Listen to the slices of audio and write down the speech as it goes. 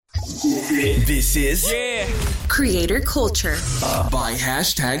This is Creator Culture by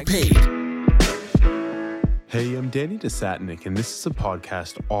 #paid. Hey, I'm Danny Desatnik, and this is a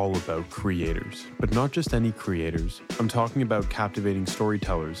podcast all about creators, but not just any creators. I'm talking about captivating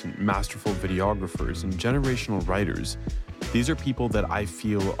storytellers and masterful videographers and generational writers. These are people that I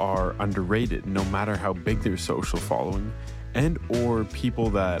feel are underrated, no matter how big their social following, and or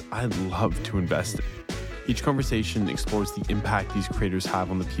people that I'd love to invest in. Each conversation explores the impact these creators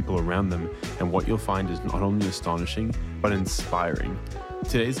have on the people around them, and what you'll find is not only astonishing, but inspiring.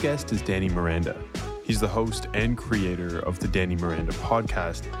 Today's guest is Danny Miranda. He's the host and creator of the Danny Miranda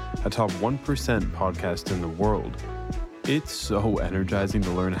podcast, a top 1% podcast in the world. It's so energizing to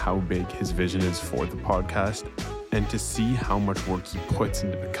learn how big his vision is for the podcast and to see how much work he puts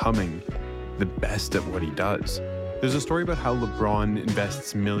into becoming the best at what he does. There's a story about how LeBron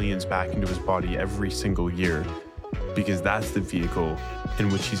invests millions back into his body every single year because that's the vehicle in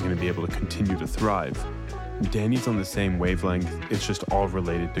which he's going to be able to continue to thrive. Danny's on the same wavelength. It's just all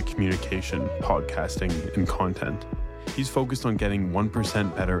related to communication, podcasting, and content. He's focused on getting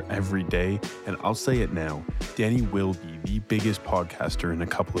 1% better every day, and I'll say it now, Danny will be the biggest podcaster in a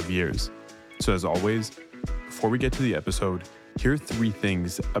couple of years. So as always, before we get to the episode, here are 3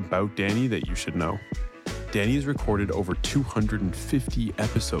 things about Danny that you should know. Danny has recorded over 250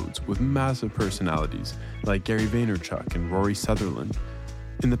 episodes with massive personalities like Gary Vaynerchuk and Rory Sutherland.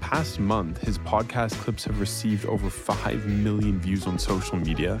 In the past month, his podcast clips have received over 5 million views on social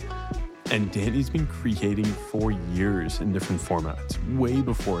media, and Danny's been creating for years in different formats, way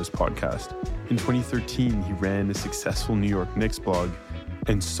before his podcast. In 2013, he ran a successful New York Knicks blog,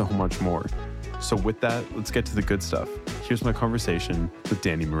 and so much more. So with that, let's get to the good stuff. Here's my conversation with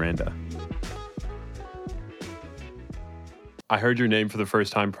Danny Miranda. I heard your name for the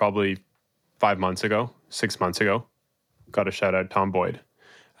first time probably 6 months ago. Got a shout out, Tom Boyd.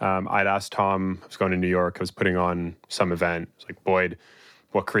 I'd asked Tom, I was going to New York, I was putting on some event. I was like, Boyd,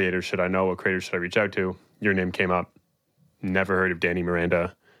 what creators should I know? What creators should I reach out to? Your name came up. Never heard of Danny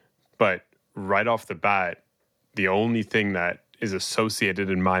Miranda. But right off the bat, the only thing that is associated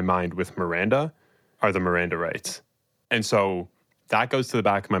in my mind with Miranda are the Miranda rights. And so that goes to the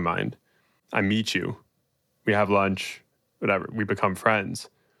back of my mind. I meet you. We have lunch, whatever. We become friends.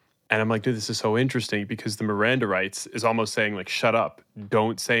 And I'm like, dude, this is so interesting because the Miranda rights is almost saying like, shut up,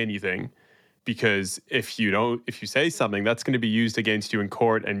 don't say anything. Because if you say something, that's going to be used against you in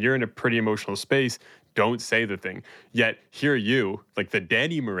court and you're in a pretty emotional space, don't say the thing. Yet here you, like the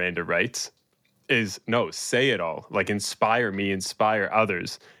Danny Miranda rights is, no, say it all. Like inspire me, inspire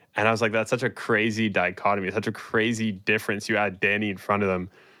others. And I was like, that's such a crazy dichotomy, such a crazy difference. You add Danny in front of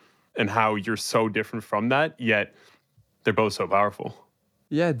them and how you're so different from that, yet they're both so powerful.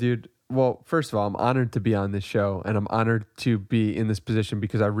 Yeah, dude. Well, first of all, I'm honored to be on this show and I'm honored to be in this position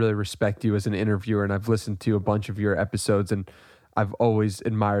because I really respect you as an interviewer and I've listened to a bunch of your episodes and I've always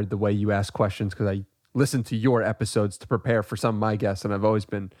admired the way you ask questions because I listen to your episodes to prepare for some of my guests and I've always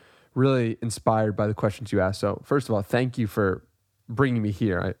been really inspired by the questions you ask. So first of all, thank you for bringing me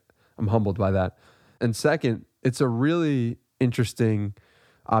here. I'm humbled by that. And second, it's a really interesting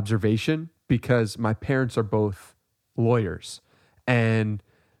observation because my parents are both lawyers. And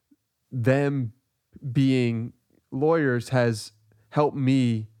them being lawyers has helped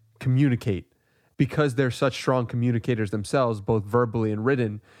me communicate because they're such strong communicators themselves, both verbally and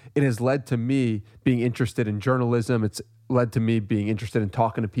written. It has led to me being interested in journalism. It's led to me being interested in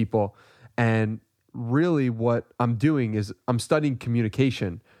talking to people. And really what I'm doing is I'm studying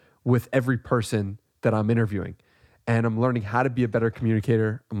communication with every person that I'm interviewing. And I'm learning how to be a better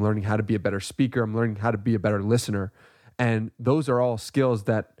communicator. I'm learning how to be a better speaker. I'm learning how to be a better listener. And those are all skills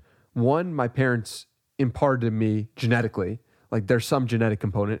that, one, my parents imparted to me genetically. Like there's some genetic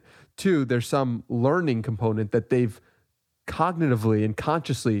component. 2, there's some learning component that they've cognitively and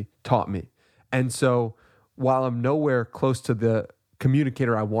consciously taught me. And so while I'm nowhere close to the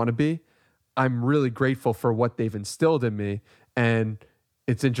communicator I want to be, I'm really grateful for what they've instilled in me. And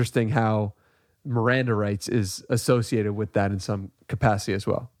it's interesting how Miranda rights is associated with that in some capacity as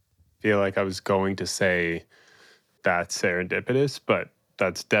well. I feel like I was going to say that's serendipitous, but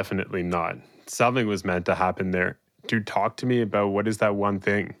that's definitely not. Something was meant to happen there. Dude, talk to me about what is that one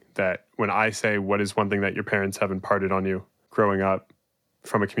thing that when I say what is one thing that your parents have imparted on you growing up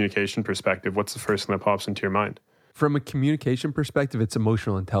from a communication perspective, what's the first thing that pops into your mind? From a communication perspective, it's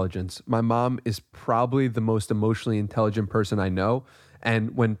emotional intelligence. My mom is probably the most emotionally intelligent person I know.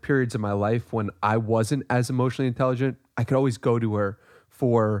 And when periods of my life when I wasn't as emotionally intelligent, I could always go to her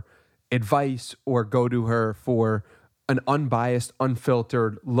for advice or go to her for an unbiased,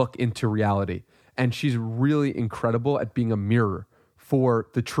 unfiltered look into reality. And she's really incredible at being a mirror for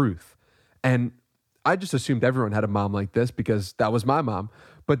the truth. And I just assumed everyone had a mom like this because that was my mom.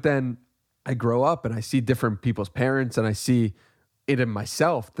 But then I grow up and I see different people's parents and I see it in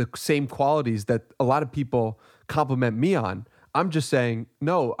myself, the same qualities that a lot of people compliment me on. I'm just saying,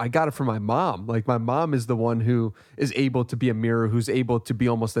 no, I got it from my mom. Like my mom is the one who is able to be a mirror, who's able to be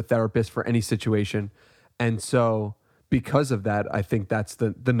almost a therapist for any situation. And so because of that, I think that's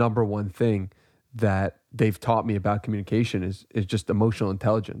the number one thing that they've taught me about communication is just emotional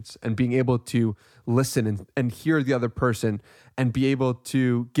intelligence and being able to listen and hear the other person and be able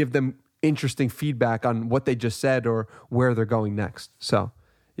to give them interesting feedback on what they just said or where they're going next. So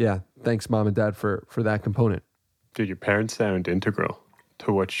yeah, thanks mom and dad for that component. Dude, your parents sound integral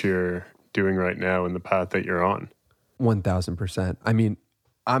to what you're doing right now and the path that you're on. 1000%. I mean,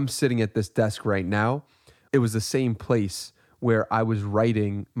 I'm sitting at this desk right now. It was the same place where I was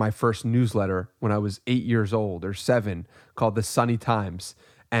writing my first newsletter when I was 8 years old or 7 called the Sunny Times.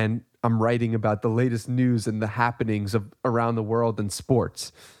 And I'm writing about the latest news and the happenings of around the world in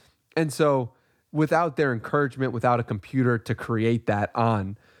sports. And so without their encouragement, without a computer to create that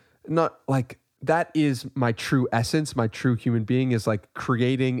on, not like that is my true essence, my true human being is like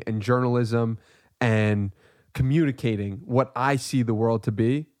creating and journalism and communicating what I see the world to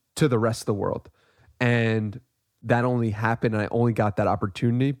be to the rest of the world. And that only happened and I only got that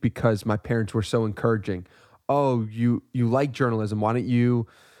opportunity because my parents were so encouraging. Oh, you like journalism. Why don't you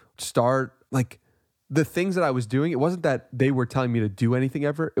start like the things that I was doing? It wasn't that they were telling me to do anything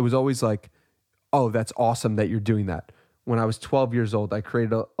ever. It was always like, oh, that's awesome that you're doing that. When I was 12 years old, I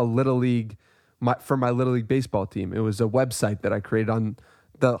created a little league for my little league baseball team. It was a website that I created on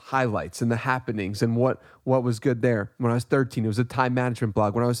the highlights and the happenings and what was good there. When I was 13, it was a time management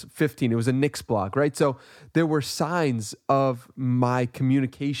blog. When I was 15, it was a Knicks blog, right? So there were signs of my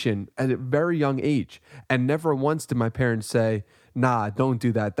communication at a very young age. And never once did my parents say, nah, don't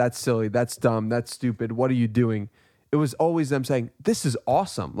do that. That's silly. That's dumb. That's stupid. What are you doing? It was always them saying, this is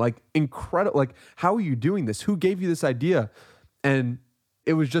awesome. Like incredible. Like, how are you doing this? Who gave you this idea? And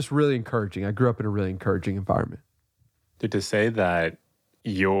it was just really encouraging. I grew up in a really encouraging environment. Dude, to say that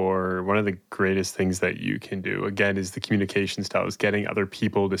one of the greatest things that you can do, again, is the communication style, is getting other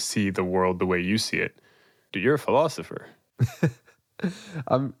people to see the world the way you see it. Dude, you're a philosopher.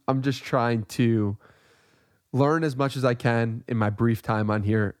 I'm just trying to learn as much as I can in my brief time on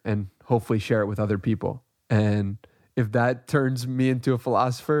here and hopefully share it with other people. And if that turns me into a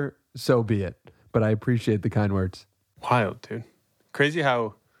philosopher, so be it. But I appreciate the kind words. Wild, dude. Crazy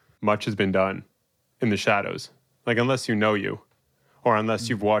how much has been done in the shadows. Like, unless you know you, or unless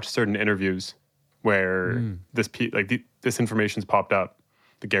you've watched certain interviews where this information's popped up.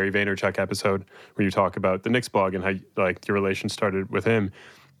 The Gary Vaynerchuk episode where you talk about the Knicks blog and how like your relation started with him.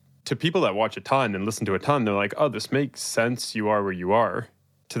 To people that watch a ton and listen to a ton, they're like, oh, this makes sense. You are where you are.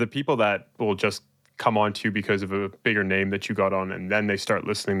 To the people that will just come on to you because of a bigger name that you got on, and then they start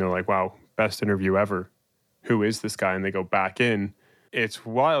listening, they're like, wow, best interview ever. Who is this guy? And they go back in. It's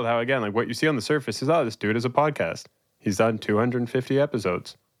wild how, again, like what you see on the surface is, oh, this dude is a podcast. He's done 250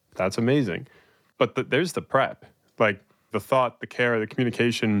 episodes. That's amazing. But there's the prep, like the thought, the care, the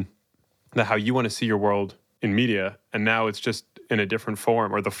communication, how you want to see your world in media. And now it's just in a different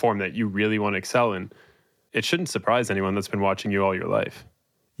form, or the form that you really want to excel in. It shouldn't surprise anyone that's been watching you all your life.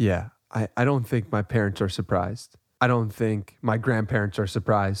 Yeah, I don't think my parents are surprised. I don't think my grandparents are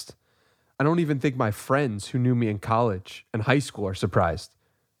surprised. I don't even think my friends who knew me in college and high school are surprised,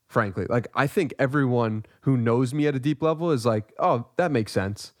 frankly. Like, I think everyone who knows me at a deep level is like, oh, that makes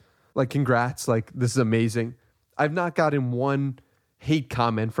sense. Like, congrats. Like, this is amazing. I've not gotten one hate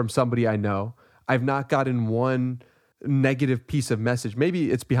comment from somebody I know. I've not gotten one negative piece of message. Maybe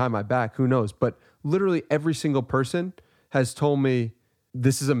it's behind my back. Who knows? But literally every single person has told me,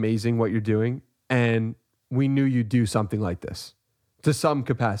 this is amazing what you're doing. And we knew you'd do something like this to some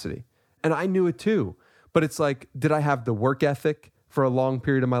capacity. And I knew it too. But it's like, did I have the work ethic for a long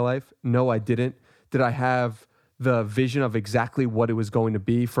period of my life? No, I didn't. Did I have the vision of exactly what it was going to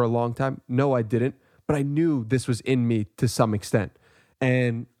be for a long time? No, I didn't. But I knew this was in me to some extent.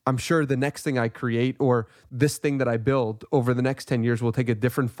 And I'm sure the next thing I create, or this thing that I build over the next 10 years, will take a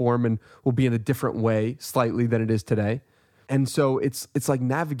different form and will be in a different way slightly than it is today. And so it's like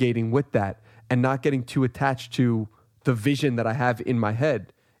navigating with that and not getting too attached to the vision that I have in my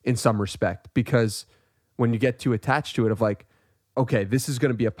head in some respect. Because when you get too attached to it of like, okay, this is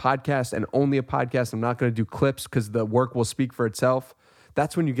going to be a podcast and only a podcast, I'm not going to do clips because the work will speak for itself.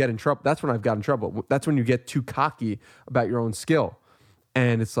 That's when you get in trouble. That's when I've got in trouble. That's when you get too cocky about your own skill.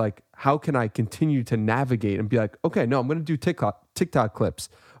 And it's like, how can I continue to navigate and be like, okay, no, I'm going to do TikTok clips.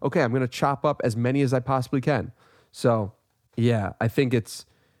 Okay, I'm going to chop up as many as I possibly can. So Yeah, I think it's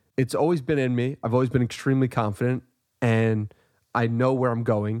always been in me. I've always been extremely confident and I know where I'm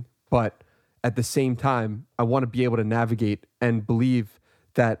going, but at the same time, I want to be able to navigate and believe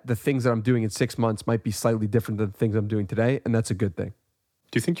that the things that I'm doing in 6 months might be slightly different than the things I'm doing today, and that's a good thing.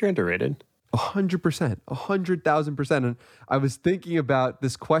 Do you think you're underrated? 100%, 100,000%. And I was thinking about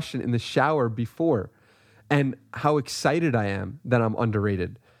this question in the shower before and how excited I am that I'm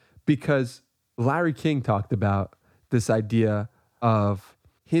underrated, because Larry King talked about this idea of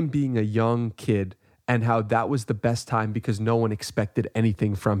him being a young kid and how that was the best time because no one expected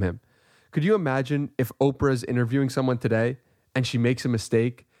anything from him. Could you imagine if Oprah is interviewing someone today and she makes a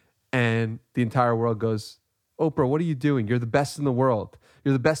mistake and the entire world goes, Oprah, what are you doing? You're the best in the world.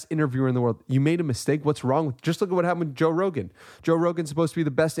 You're the best interviewer in the world. You made a mistake. What's wrong with? Just look at what happened with Joe Rogan. Joe Rogan's supposed to be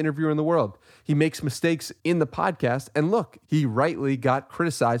the best interviewer in the world. He makes mistakes in the podcast. And look, he rightly got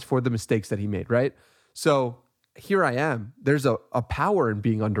criticized for the mistakes that he made, right? So here I am. There's a power in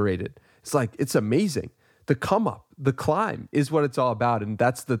being underrated. It's like, it's amazing. The come up, the climb is what it's all about. And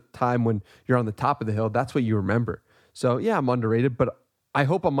that's the time when you're on the top of the hill. That's what you remember. So yeah, I'm underrated, but I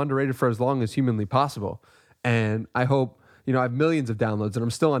hope I'm underrated for as long as humanly possible. And I hope, I have millions of downloads and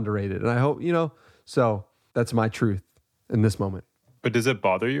I'm still underrated. And I hope, so that's my truth in this moment. But does it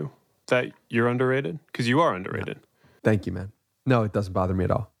bother you that you're underrated? Because you are underrated. No. Thank you, man. No, it doesn't bother me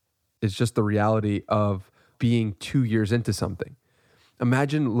at all. It's just the reality of being 2 years into something.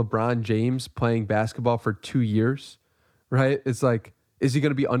 Imagine LeBron James playing basketball for 2 years, right? It's like, is he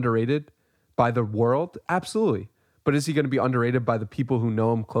going to be underrated by the world? Absolutely. But is he going to be underrated by the people who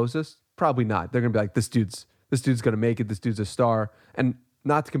know him closest? Probably not. They're going to be like, this dude's going to make it. This dude's a star. And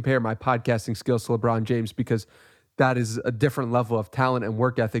not to compare my podcasting skills to LeBron James, because that is a different level of talent and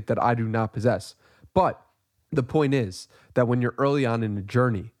work ethic that I do not possess. But the point is that when you're early on in a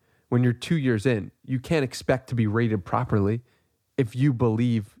journey, when you're 2 years in, you can't expect to be rated properly if you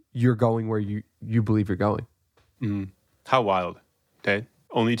believe you're going where you believe you're going. How wild, okay?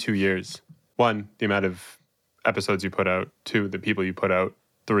 Only 2 years. 1, the amount of episodes you put out. 2, the people you put out.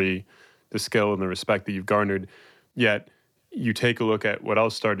 3, the skill and the respect that you've garnered. Yet you take a look at what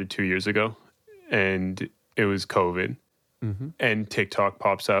else started 2 years ago, and it was COVID, and TikTok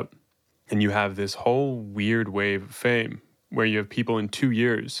pops up, and you have this whole weird wave of fame where you have people in 2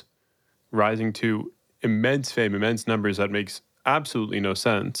 years rising to immense fame, immense numbers that makes absolutely no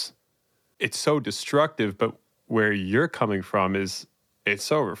sense. It's so destructive, but where you're coming from it's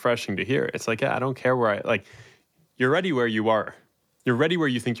so refreshing to hear. It's like, yeah, I don't care you're ready where you are. You're ready where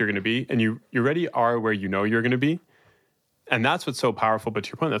you think you're going to be, and you already are where you know you're going to be. And that's what's so powerful. But to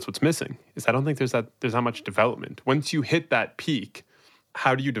your point, that's what's missing, is I don't think there's that much development. Once you hit that peak,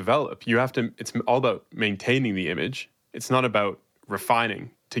 how do you develop? It's all about maintaining the image. It's not about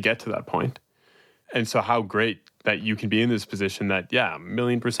refining to get to that point. And so how great that you can be in this position that, yeah,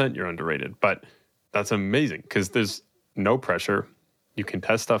 1,000,000% you're underrated. But that's amazing because there's no pressure. You can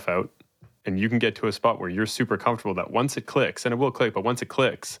test stuff out and you can get to a spot where you're super comfortable that once it clicks, and it will click, but once it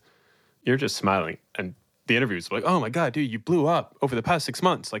clicks, you're just smiling. And the interviews like, oh my God, dude, you blew up over the past 6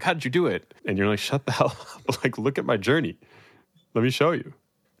 months. Like, how did you do it? And you're like, shut the hell up. Like, look at my journey. Let me show you.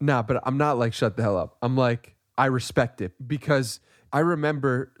 Nah, but I'm not like, shut the hell up. I'm like, I respect it, because I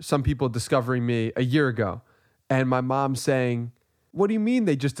remember some people discovering me a year ago and my mom saying, what do you mean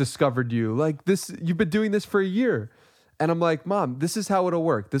they just discovered you? Like, this, you've been doing this for a year. And I'm like, Mom, this is how it'll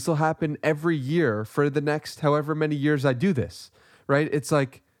work. This will happen every year for the next however many years I do this, right? It's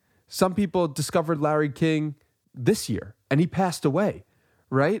like some people discovered Larry King this year and he passed away,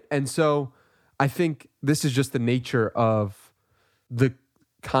 right? And so I think this is just the nature of the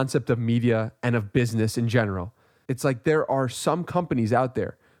concept of media and of business in general. It's like there are some companies out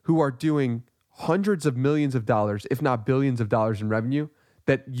there who are doing hundreds of millions of dollars, if not billions of dollars in revenue,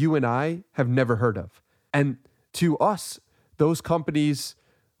 that you and I have never heard of. And to us, those companies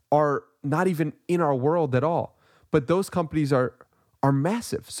are not even in our world at all. But those companies are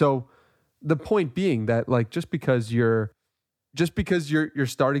massive. So the point being that, like, just because you're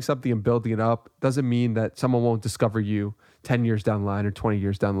starting something and building it up doesn't mean that someone won't discover you 10 years down the line or 20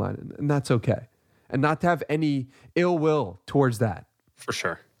 years down the line. And that's okay. And not to have any ill will towards that. For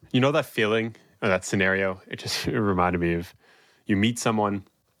sure. You know that feeling or that scenario? It reminded me of, you meet someone,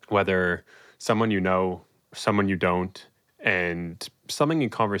 whether someone you know, someone you don't, and something in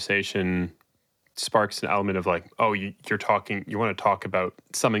conversation sparks an element of like, oh, you want to talk about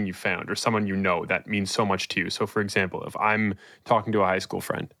something you found or someone you know that means so much to you. So for example, if I'm talking to a high school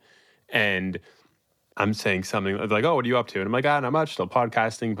friend and I'm saying something like, oh, what are you up to? And I'm like, not much, still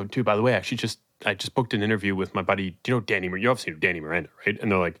podcasting. But dude, by the way, I just booked an interview with my buddy. Do you know Danny? You obviously know Danny Miranda, right? And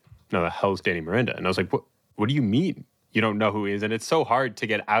they're like, no, the hell's Danny Miranda? And I was like, what do you mean? you don't know who he is. And it's so hard to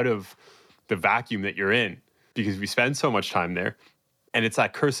get out of the vacuum that you're in because we spend so much time there. And it's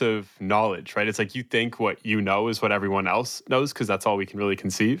that curse of knowledge, right? It's like you think what you know is what everyone else knows because that's all we can really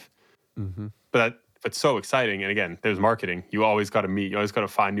conceive. Mm-hmm. But it's so exciting. And again, there's marketing. You always got to meet. You always got to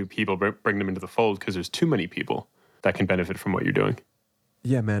find new people, bring them into the fold because there's too many people that can benefit from what you're doing.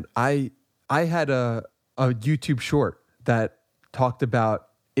 Yeah, man. I had a YouTube short that talked about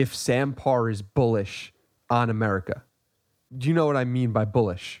if Sam Parr is bullish on America. Do you know what I mean by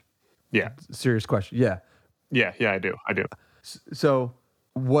bullish? Yeah. Serious question. Yeah. Yeah, I do. So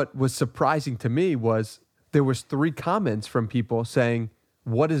what was surprising to me was there was 3 comments from people saying,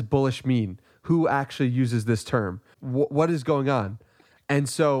 what does bullish mean? Who actually uses this term? What is going on? And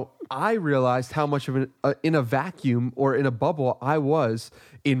so I realized how much of in a vacuum or in a bubble I was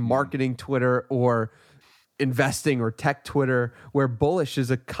in marketing Twitter or investing or tech Twitter, where bullish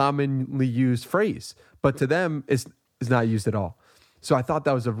is a commonly used phrase, but to them is not used at all. So I thought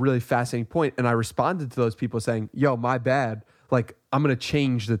that was a really fascinating point, and I responded to those people saying, yo, my bad. Like, I'm going to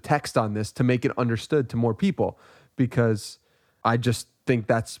change the text on this to make it understood to more people, because I just think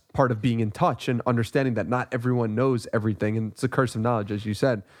that's part of being in touch and understanding that not everyone knows everything. And it's a curse of knowledge, as you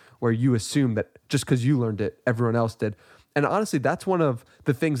said, where you assume that just because you learned it, everyone else did. And honestly, that's one of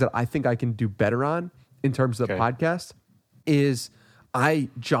the things that I think I can do better on in terms of the podcast is I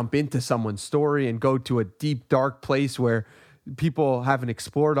jump into someone's story and go to a deep, dark place where people haven't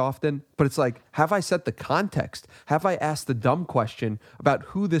explored often, but it's like, have I set the context? Have I asked the dumb question about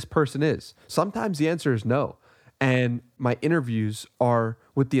who this person is? Sometimes the answer is no. And my interviews are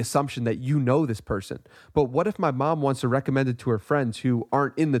with the assumption that you know this person. But what if my mom wants to recommend it to her friends who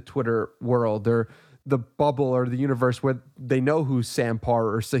aren't in the Twitter world or the bubble or the universe where they know who Sam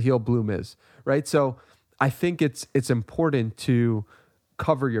Parr or Sahil Bloom is, right? So I think it's important to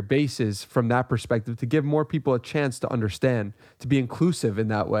cover your bases from that perspective, to give more people a chance to understand, to be inclusive in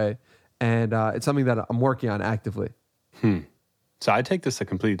that way. And it's something that I'm working on actively. So I take this a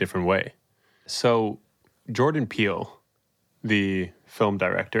completely different way. So Jordan Peele, the film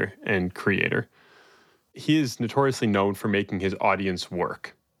director and creator, he is notoriously known for making his audience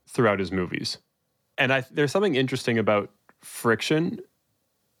work throughout his movies. And there's something interesting about friction,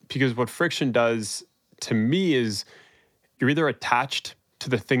 because what friction does to me is you're either attached to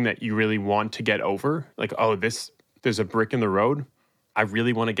the thing that you really want to get over, like, oh, there's a brick in the road. I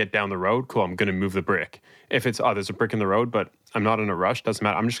really want to get down the road. Cool, I'm going to move the brick. If it's, oh, there's a brick in the road, but I'm not in a rush, doesn't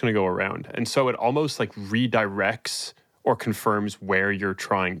matter. I'm just going to go around. And so it almost like redirects or confirms where you're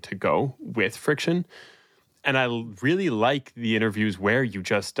trying to go with friction. And I really like the interviews where you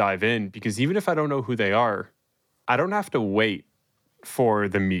just dive in, because even if I don't know who they are, I don't have to wait for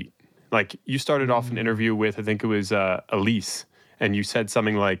the meat. Like, you started off an interview with, I think it was Elise, and you said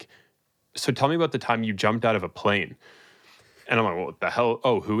something like, so tell me about the time you jumped out of a plane. And I'm like, well, what the hell?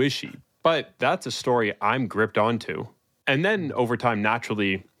 Oh, who is she? But that's a story I'm gripped onto. And then over time,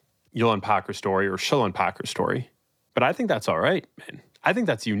 naturally, you'll unpack her story or she'll unpack her story. But I think that's all right, man. I think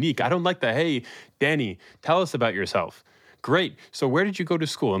that's unique. I don't like the, hey, Danny, tell us about yourself. Great. So where did you go to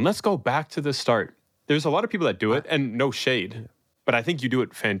school? And let's go back to the start. There's a lot of people that do it, and no shade. But I think you do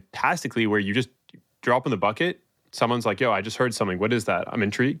it fantastically, where you just drop in the bucket. Someone's like, yo, I just heard something. What is that? I'm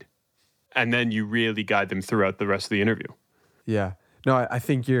intrigued. And then you really guide them throughout the rest of the interview. Yeah. No, I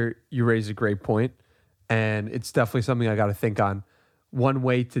think you raise a great point, and it's definitely something I got to think on. One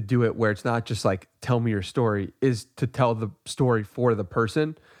way to do it where it's not just like, tell me your story, is to tell the story for the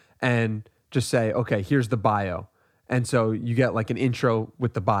person and just say, okay, here's the bio. And so you get like an intro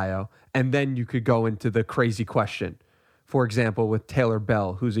with the bio, and then you could go into the crazy question. For example, with Taylor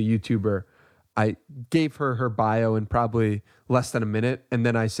Bell, who's a YouTuber, I gave her bio in probably less than a minute. And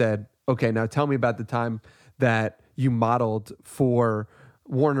then I said, okay, now tell me about the time that you modeled for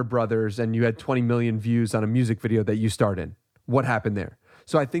Warner Brothers and you had 20 million views on a music video that you starred in. What happened there?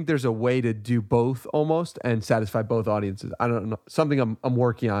 So I think there's a way to do both almost and satisfy both audiences. I don't know, something I'm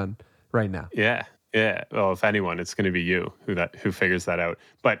working on right now. Yeah. Well, if anyone, it's going to be you who figures that out.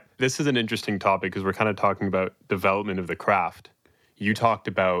 But this is an interesting topic because we're kind of talking about development of the craft. You talked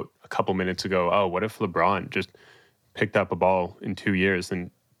about a couple minutes ago, oh, what if LeBron just picked up a ball in 2 years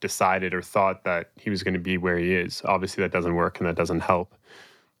and decided or thought that he was going to be where he is? Obviously, that doesn't work and that doesn't help.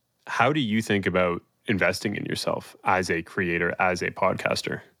 How do you think about investing in yourself as a creator, as a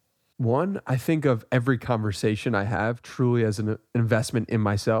podcaster? One, I think of every conversation I have truly as an investment in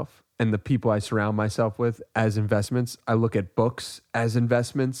myself and the people I surround myself with as investments. I look at books as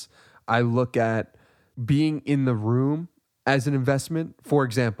investments. I look at being in the room as an investment. For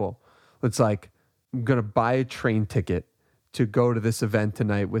example, it's like, I'm going to buy a train ticket to go to this event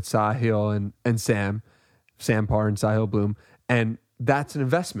tonight with Sahil and Sam. Sampar and Sahil Bloom. And that's an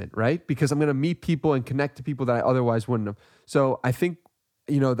investment, right? Because I'm going to meet people and connect to people that I otherwise wouldn't have. So I think,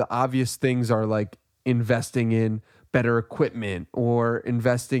 the obvious things are like investing in better equipment or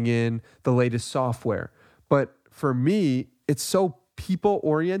investing in the latest software. But for me, it's so people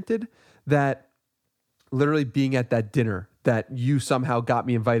oriented that literally being at that dinner that you somehow got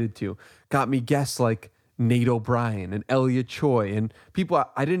me invited to, got me guests like Nate O'Brien and Elliot Choi and people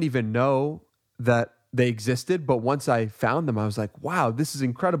I didn't even know that they existed. But once I found them, I was like, wow, this is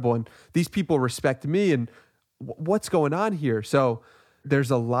incredible. And these people respect me and what's going on here? So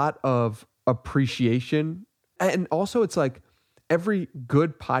there's a lot of appreciation. And also it's like every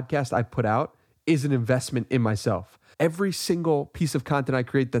good podcast I put out is an investment in myself. Every single piece of content I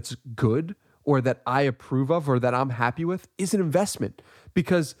create that's good or that I approve of or that I'm happy with is an investment,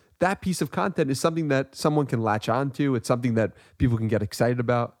 because that piece of content is something that someone can latch on to. It's something that people can get excited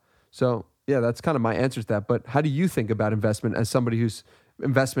about. So yeah, that's kind of my answer to that. But how do you think about investment as somebody who's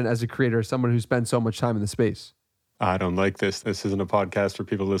investment as a creator, someone who spends so much time in the space? I don't like this. This isn't a podcast for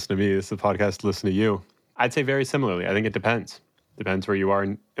people to listen to me. This is a podcast to listen to you. I'd say very similarly. I think it depends. Depends where you are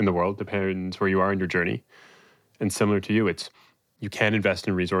in the world. Depends where you are in your journey. And similar to you, you can invest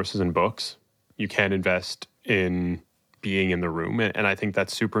in resources and books. You can invest in being in the room. And I think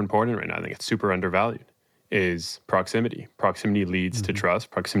that's super important right now. I think it's super undervalued, is proximity. Proximity leads to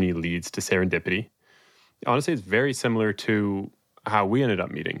trust. Proximity leads to serendipity. Honestly, it's very similar to how we ended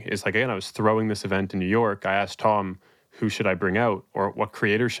up meeting. It's like, again, I was throwing this event in New York. I asked Tom, who should I bring out or what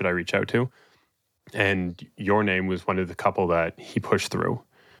creators should I reach out to? And your name was one of the couple that he pushed through.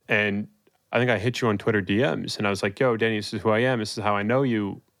 And I think I hit you on Twitter DMs and I was like, yo, Danny, this is who I am. This is how I know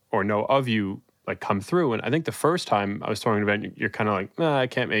you or know of you, like come through. And I think the first time I was throwing an event, you're kind of like, nah, I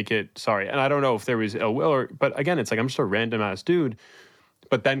can't make it. Sorry. And I don't know if there was ill will but again, it's like, I'm just a random ass dude.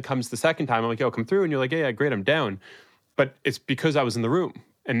 But then comes the second time, I'm like, yo, come through. And you're like, yeah, great, I'm down. But it's because I was in the room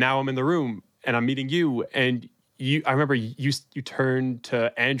and now I'm in the room and I'm meeting you. And I remember you turned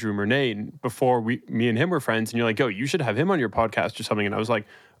to Andrew Murnane before me and him were friends. And you're like, yo, you should have him on your podcast or something. And I was like,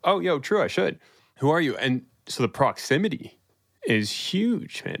 oh, yo, true, I should. Who are you? And so the proximity is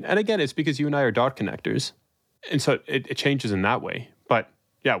huge, man. And again, it's because you and I are dot connectors. And so it changes in that way. But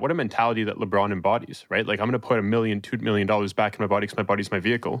yeah, what a mentality that LeBron embodies, right? Like I'm going to put $1 million, $2 million back in my body because my body's my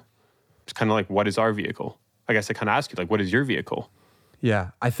vehicle. It's kind of like, what is our vehicle? I guess I kind of ask you, like, what is your vehicle? Yeah,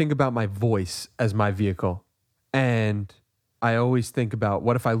 I think about my voice as my vehicle. And I always think about,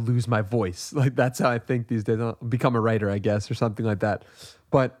 what if I lose my voice? Like, that's how I think these days. I'll become a writer, I guess, or something like that.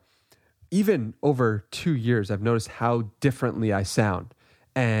 But even over 2 years, I've noticed how differently I sound.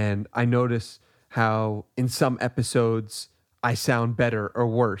 And I notice how in some episodes I sound better or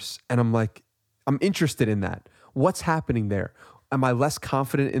worse. And I'm like, I'm interested in that. What's happening there? Am I less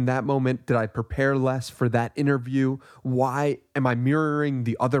confident in that moment? Did I prepare less for that interview? Why am I mirroring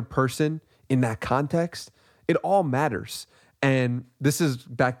the other person in that context? It all matters. And this is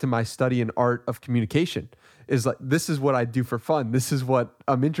back to my study in art of communication. Is like, this is what I do for fun. This is what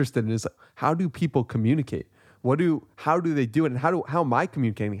I'm interested in, is like, how do people communicate? How do they do it? And how am I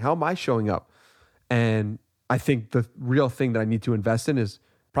communicating? How am I showing up? And I think the real thing that I need to invest in is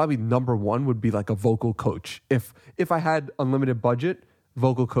probably number one would be like a vocal coach. If I had unlimited budget,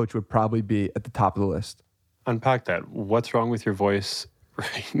 vocal coach would probably be at the top of the list. Unpack that. What's wrong with your voice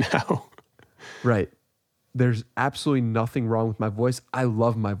right now? Right. There's absolutely nothing wrong with my voice. I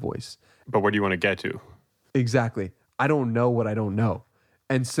love my voice. But where do you want to get to? Exactly. I don't know what I don't know.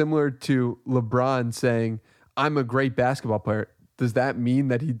 And similar to LeBron saying, I'm a great basketball player, does that mean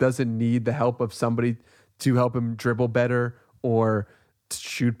that he doesn't need the help of somebody to help him dribble better or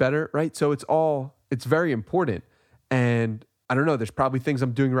shoot better, right? So it's very important. And I don't know, there's probably things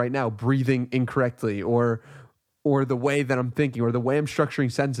I'm doing right now, breathing incorrectly or the way that I'm thinking or the way I'm structuring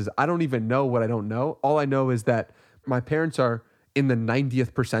sentences. I don't even know what I don't know. All I know is that my parents are in the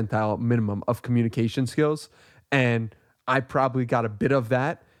 90th percentile minimum of communication skills. And I probably got a bit of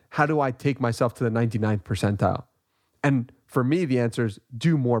that. How do I take myself to the 99th percentile? And for me, the answer is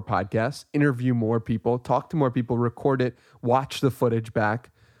do more podcasts, interview more people, talk to more people, record it, watch the footage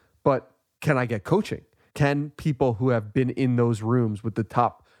back. But can I get coaching? Can people who have been in those rooms with the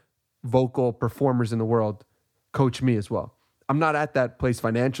top vocal performers in the world coach me as well? I'm not at that place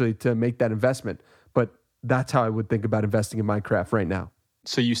financially to make that investment, but that's how I would think about investing in my craft right now.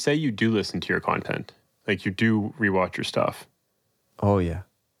 So you say you do listen to your content, like you do rewatch your stuff. Oh, yeah.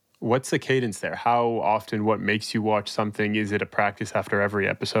 What's the cadence there? How often? What makes you watch something? Is it a practice after every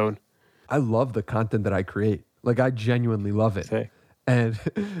episode? I love the content that I create. Like, I genuinely love it. Say.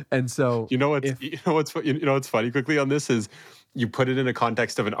 And so you know what's funny quickly on this is you put it in a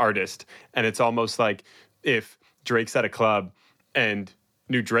context of an artist, and it's almost like if Drake's at a club and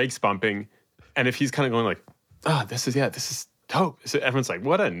new Drake's bumping, and if he's kind of going like, this is dope. So everyone's like,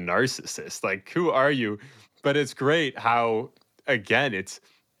 what a narcissist. Like, who are you? But it's great how, again,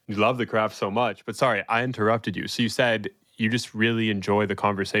 you love the craft so much. But sorry, I interrupted you. So you said you just really enjoy the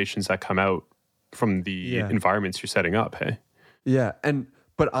conversations that come out from the environments you're setting up, hey? Yeah.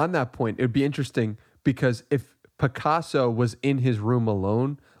 But on that point, it would be interesting because if Picasso was in his room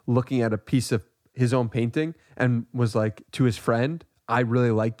alone looking at a piece of his own painting and was like to his friend, I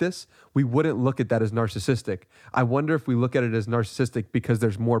really like this, we wouldn't look at that as narcissistic. I wonder if we look at it as narcissistic because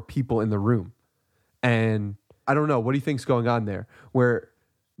there's more people in the room. And I don't know, what do you think's going on there? Where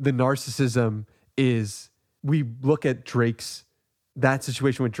the narcissism is, we look at that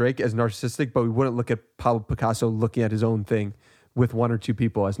situation with Drake as narcissistic, but we wouldn't look at Pablo Picasso looking at his own thing with one or two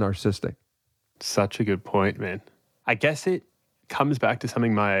people as narcissistic. Such a good point, man. I guess it comes back to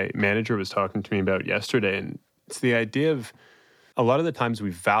something my manager was talking to me about yesterday, and it's the idea of a lot of the times we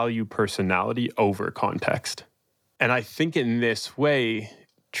value personality over context. And I think in this way,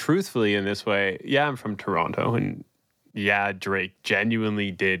 truthfully in this way, I'm from Toronto, and Drake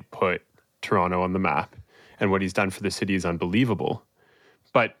genuinely did put Toronto on the map, and what he's done for the city is unbelievable.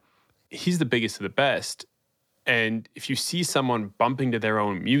 But he's the biggest of the best. And if you see someone bumping to their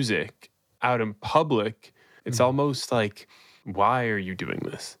own music out in public, it's almost like, why are you doing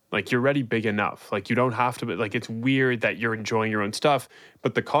this? Like, you're already big enough. Like, you don't have to, like, it's weird that you're enjoying your own stuff.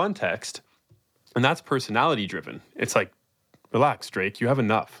 But the context, and that's personality driven. It's like, relax, Drake, you have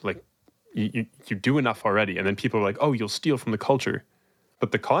enough. Like, you do enough already. And then people are like, oh, you'll steal from the culture.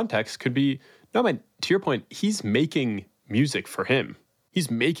 But the context could be, no, man, to your point, he's making music for him.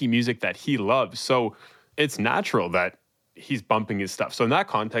 He's making music that he loves. So it's natural that he's bumping his stuff. So in that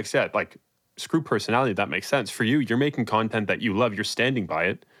context, like, screw personality, that makes sense. For you, you're making content that you love, you're standing by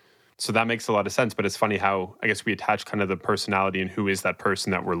it. So that makes a lot of sense. But it's funny how, I guess, we attach kind of the personality and who is that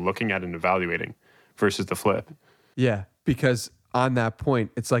person that we're looking at and evaluating versus the flip. Yeah, because on that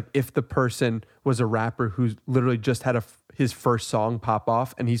point, it's like if the person was a rapper who literally just had his first song pop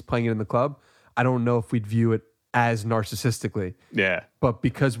off and he's playing it in the club, I don't know if we'd view it as narcissistically. Yeah. But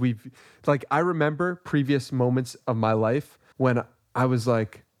because I remember previous moments of my life when I was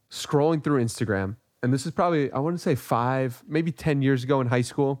like scrolling through Instagram, and this is probably, I want to say 5, maybe 10 years ago in high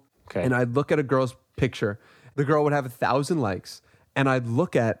school. Okay. And I'd look at a girl's picture. The girl would have 1,000 likes. And I'd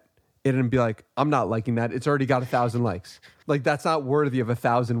look at it and be like, I'm not liking that. It's already got 1,000 likes. Like, that's not worthy of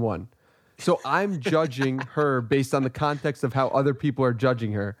 1,001. So I'm judging her based on the context of how other people are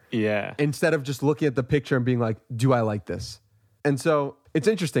judging her. Yeah. Instead of just looking at the picture and being like, do I like this? And so it's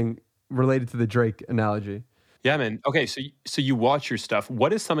interesting related to the Drake analogy. Yeah, man. Okay, so you watch your stuff.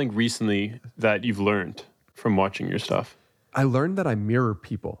 What is something recently that you've learned from watching your stuff? I learned that I mirror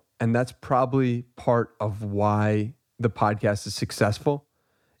people. And that's probably part of why the podcast is successful,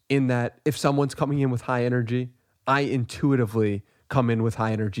 in that if someone's coming in with high energy, I intuitively come in with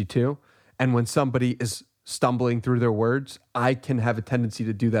high energy too. And when somebody is stumbling through their words, I can have a tendency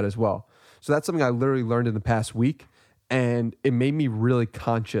to do that as well. So that's something I literally learned in the past week. And it made me really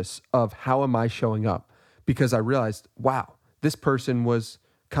conscious of how am I showing up? Because I realized, wow, this person was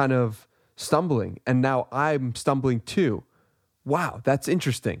kind of stumbling and now I'm stumbling too. Wow, that's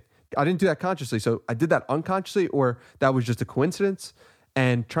interesting. I didn't do that consciously. So I did that unconsciously, or that was just a coincidence,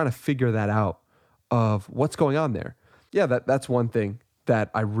 and trying to figure that out of what's going on there. Yeah, that's one thing that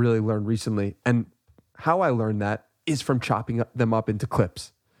I really learned recently. And how I learned that is from chopping them up into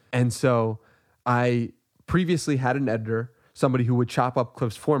clips. And so I previously had an editor, somebody who would chop up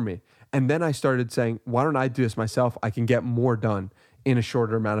clips for me. And then I started saying, why don't I do this myself? I can get more done in a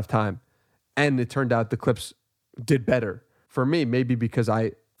shorter amount of time. And it turned out the clips did better for me, maybe because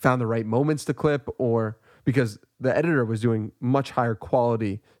I found the right moments to clip, or because the editor was doing much higher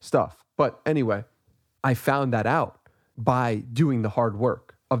quality stuff. But anyway, I found that out by doing the hard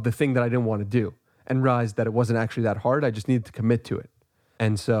work of the thing that I didn't want to do, and realized that it wasn't actually that hard. I just needed to commit to it.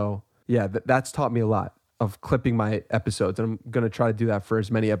 And so, yeah, that's taught me a lot of clipping my episodes. And I'm going to try to do that for as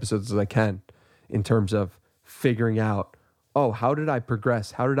many episodes as I can, in terms of figuring out, oh, how did I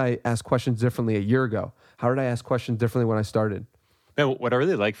progress? How did I ask questions differently a year ago? How did I ask questions differently when I started? Man, what I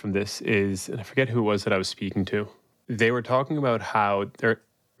really like from this is, and I forget who it was that I was speaking to, they were talking about how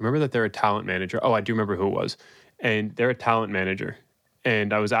remember that they're a talent manager. Oh, I do remember who it was. And they're a talent manager.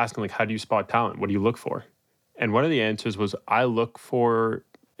 And I was asking, like, how do you spot talent? What do you look for? And one of the answers was, I look for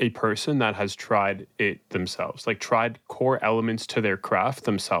a person that has tried it themselves, like tried core elements to their craft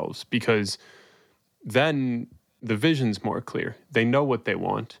themselves, because then the vision's more clear. They know what they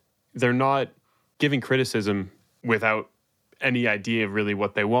want. They're not giving criticism without any idea of really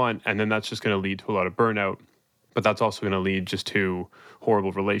what they want. And then that's just going to lead to a lot of burnout. But that's also going to lead just to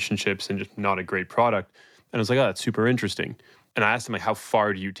horrible relationships and just not a great product. And I was like, oh, that's super interesting. And I asked him, like, how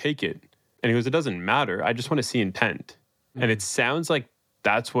far do you take it? And he goes, it doesn't matter. I just want to see intent. Mm-hmm. And it sounds like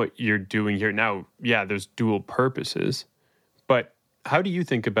that's what you're doing here. Now, yeah, there's dual purposes. But how do you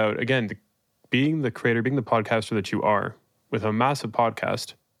think about, again, being the creator, being the podcaster that you are, with a massive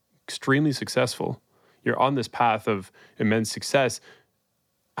podcast, extremely successful, you're on this path of immense success.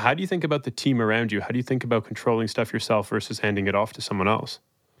 How do you think about the team around you? How do you think about controlling stuff yourself versus handing it off to someone else?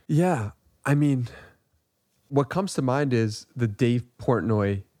 Yeah, I mean, what comes to mind is the Dave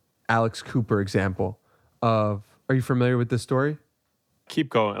Portnoy, Alex Cooper example of, are you familiar with this story? Keep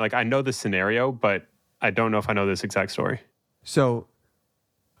going. Like, I know the scenario, but I don't know if I know this exact story. So,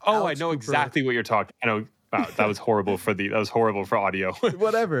 I know exactly what you're talking. I know. Wow, that was horrible for audio.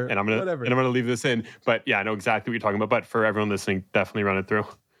 Whatever. And I'm gonna leave this in. But yeah, I know exactly what you're talking about. But for everyone listening, definitely run it through.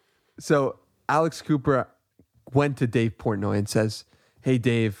 So Alex Cooper went to Dave Portnoy and says, "Hey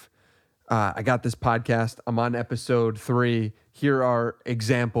Dave, I got this podcast. I'm on episode 3. Here are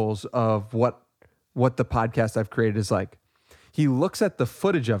examples of what the podcast I've created is like." He looks at the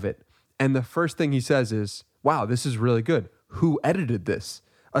footage of it, and the first thing he says is, "Wow, this is really good. Who edited this?"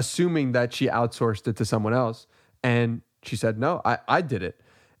 Assuming that she outsourced it to someone else. And she said, "No, I did it."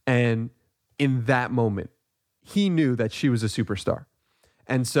 And in that moment, he knew that she was a superstar.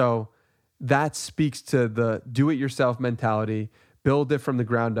 And so that speaks to the do-it-yourself mentality, build it from the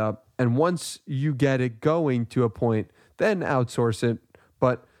ground up. And once you get it going to a point, then outsource it.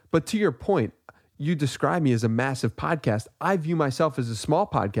 But to your point, you describe me as a massive podcast. I view myself as a small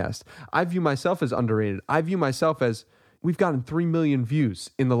podcast. I view myself as underrated. I view myself as, we've gotten 3 million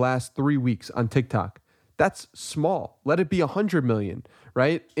views in the last 3 weeks on TikTok. That's small. Let it be 100 million,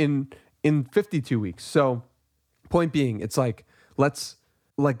 right? In 52 weeks. So point being, it's like, let's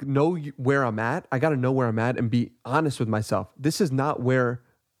know where I'm at. I got to know where I'm at and be honest with myself. This is not where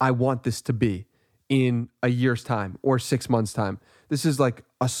I want this to be in a year's time or 6 months' time. This is like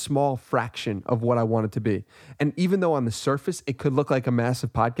a small fraction of what I want it to be. And even though on the surface, it could look like a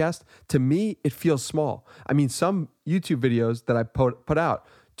massive podcast, to me, it feels small. I mean, some YouTube videos that I put out,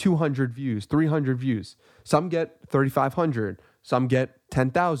 200 views, 300 views. Some get 3,500, some get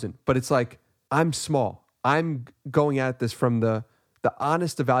 10,000. But it's like, I'm small. I'm going at this from the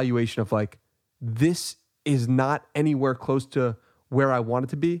honest evaluation of like, this is not anywhere close to where I want it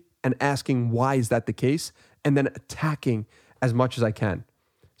to be, and asking why is that the case, and then attacking as much as I can.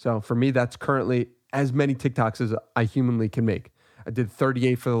 So for me, that's currently as many TikToks as I humanly can make. I did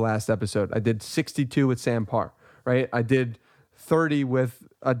 38 for the last episode. I did 62 with Sam Parr, right? I did 30 with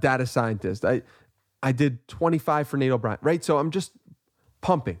a data scientist. I did 25 for Nate O'Brien, right? So I'm just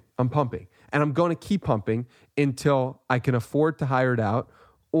pumping. I'm pumping. And I'm going to keep pumping until I can afford to hire it out,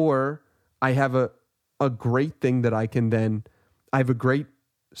 or I have a great thing that I have a great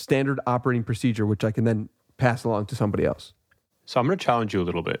standard operating procedure, which I can then pass along to somebody else. So I'm going to challenge you a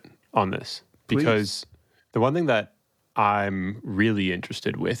little bit on this, because the one thing that I'm really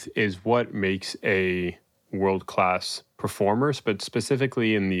interested with is what makes a world-class performer, but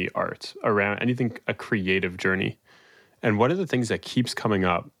specifically in the arts, around anything, a creative journey. And one of the things that keeps coming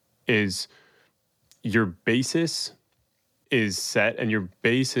up is your basis is set, and your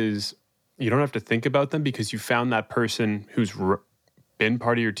bases, you don't have to think about them because you found that person who's been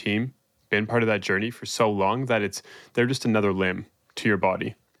part of your team, been part of that journey for so long that they're just another limb to your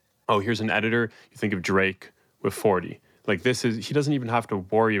body. Oh, here's an editor. You think of Drake with 40. Like, he doesn't even have to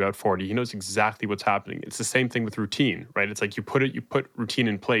worry about 40. He knows exactly what's happening. It's the same thing with routine, right? It's like you put routine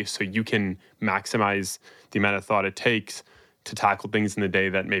in place so you can maximize the amount of thought it takes to tackle things in the day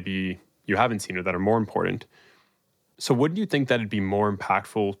that maybe you haven't seen or that are more important. So wouldn't you think that it'd be more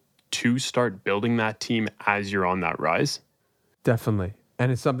impactful to start building that team as you're on that rise? Definitely.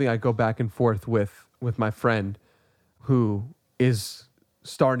 And it's something I go back and forth with my friend who is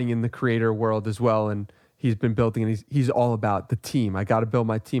starting in the creator world as well. And he's been building, and he's all about the team. I got to build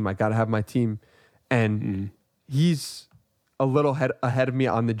my team. I got to have my team. And he's a little ahead of me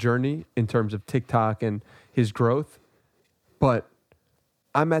on the journey in terms of TikTok and his growth. But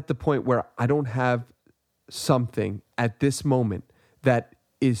I'm at the point where I don't have something at this moment that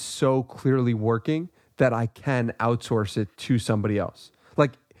is so clearly working that I can outsource it to somebody else.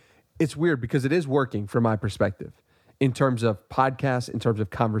 Like, it's weird because it is working from my perspective in terms of podcasts, in terms of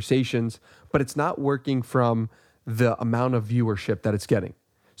conversations, but it's not working from the amount of viewership that it's getting.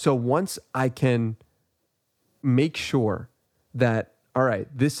 So once I can make sure that, all right,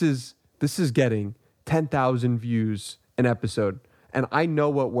 this is getting 10,000 views an episode, and I know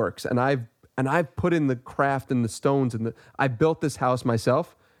what works, and I've and I've put in the craft and the stones and I built this house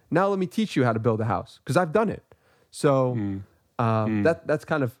myself. Now let me teach you how to build a house because I've done it. So that's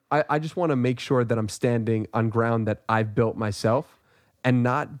kind of, I just want to make sure that I'm standing on ground that I've built myself and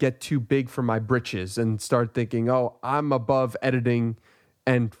not get too big for my britches and start thinking, oh, I'm above editing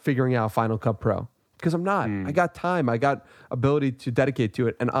and figuring out Final Cut Pro. Because I'm not. I got time. I got ability to dedicate to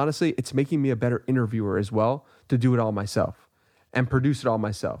it. And honestly, it's making me a better interviewer as well to do it all myself and produce it all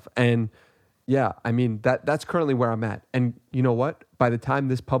myself. And yeah, I mean, that's currently where I'm at. And you know what? By the time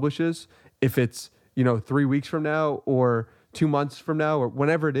this publishes, if it's, 3 weeks from now or 2 months from now or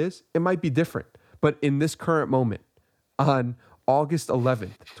whenever it is, it might be different. But in this current moment, on August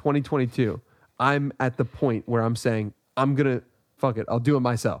 11th, 2022, I'm at the point where I'm saying, I'm going to, fuck it, I'll do it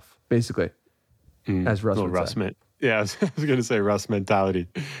myself, basically. As Russ would say. Yeah, I was going to say Russ mentality.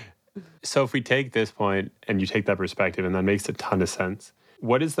 So if we take this point and you take that perspective, and that makes a ton of sense,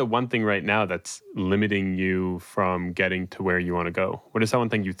 what is the one thing right now that's limiting you from getting to where you want to go? What is that one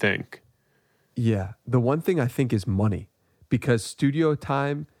thing you think? Yeah, the one thing I think is money. Because studio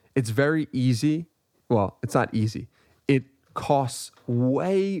time, it's very easy. Well, it's not easy. It costs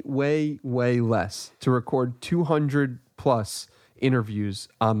way, way, way less to record 200 plus interviews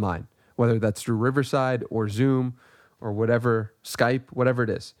online. Whether that's through Riverside or Zoom or whatever, Skype, whatever it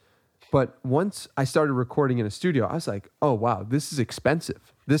is. But once I started recording in a studio, I was like, oh, wow, this is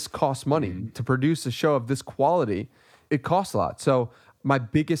expensive. This costs money. To produce a show of this quality, it costs a lot. So my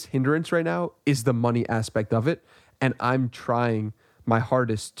biggest hindrance right now is the money aspect of it. And I'm trying my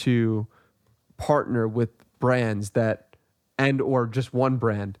hardest to partner with brands that, and or just one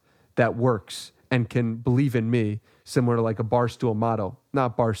brand that works and can believe in me, similar to like a Barstool model.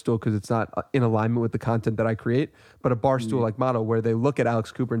 Not Barstool because it's not in alignment with the content that I create, but a Barstool-like model where they look at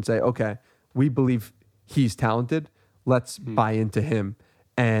Alex Cooper and say, okay, we believe he's talented. Let's buy into him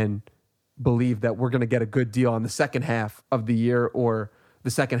and believe that we're going to get a good deal on the second half of the year or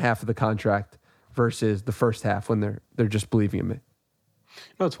the second half of the contract versus the first half when they're just believing in me.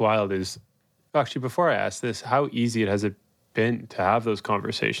 What's wild is, actually, before I ask this, how easy has it been to have those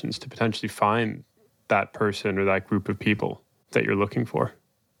conversations to potentially find that person or that group of people that you're looking for?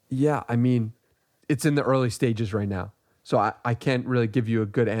 Yeah, I mean, it's in the early stages right now. So I can't really give you a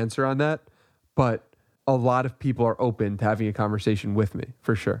good answer on that, but a lot of people are open to having a conversation with me,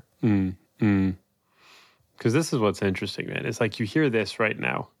 for sure. Because this is what's interesting, man. It's like you hear this right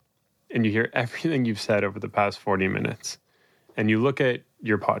now, and you hear everything you've said over the past 40 minutes, and you look at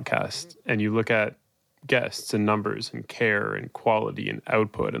your podcast, and you look at guests and numbers and care and quality and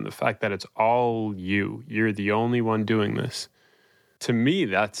output and the fact that it's all you're the only one doing this. To me,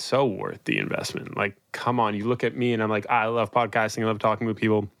 that's so worth the investment. Like, come on, you look at me and I'm like, I love podcasting. I love talking with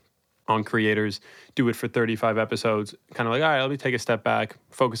people on creators, do it for 35 episodes. Kind of like, all right, let me take a step back,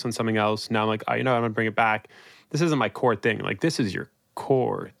 focus on something else. Now I'm like, I'm going to bring it back. This isn't my core thing. Like, this is your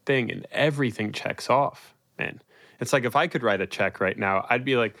core thing and everything checks off, man. It's like if I could write a check right now, I'd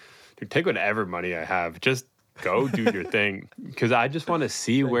be like, take whatever money I have, just go do your thing. Because I just want to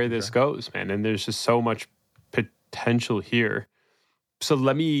see where this goes, man. And there's just so much potential here. So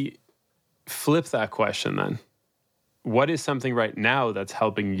let me flip that question then. What is something right now that's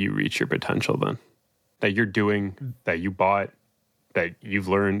helping you reach your potential then? That you're doing, that you bought, that you've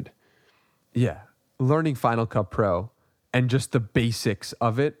learned? Yeah. Learning Final Cut Pro and just the basics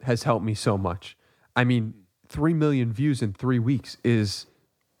of it has helped me so much. I mean, 3 million views in 3 weeks is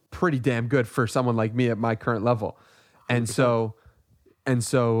pretty damn good for someone like me at my current level. And so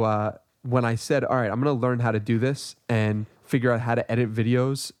when I said, all right, I'm going to learn how to do this and figure out how to edit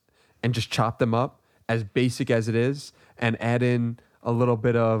videos and just chop them up as basic as it is and add in a little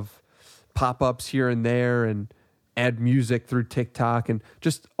bit of pop-ups here and there and add music through TikTok and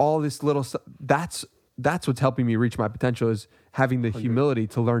just all this little stuff. That's what's helping me reach my potential, is having the humility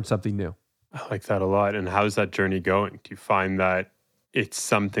to learn something new. I like that a lot. And how's that journey going? Do you find that it's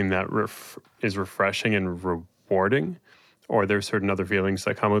something that is refreshing and rewarding, or there's certain other feelings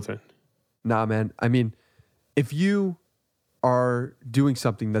that come with it? Nah, man. I mean, if you are doing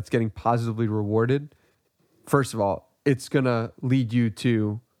something that's getting positively rewarded, first of all, it's going to lead you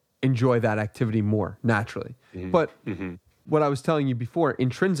to enjoy that activity more naturally. But what I was telling you before,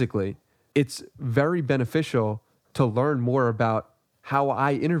 intrinsically, it's very beneficial to learn more about how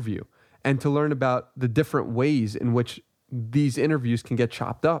I interview and to learn about the different ways in which these interviews can get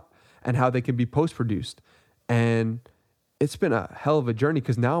chopped up and how they can be post-produced. And it's been a hell of a journey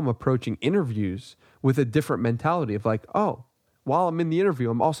because now I'm approaching interviews with a different mentality of like, oh, while I'm in the interview,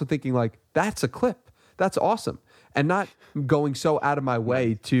 I'm also thinking like, that's a clip. That's awesome. And not going so out of my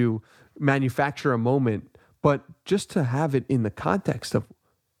way to manufacture a moment, but just to have it in the context of,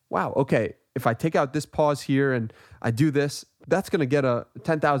 wow, okay, if I take out this pause here and I do this, that's going to get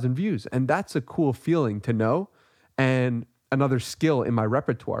 10,000 views. And that's a cool feeling to know. And another skill in my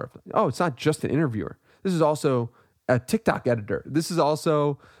repertoire. Oh, it's not just an interviewer. This is also a TikTok editor. This is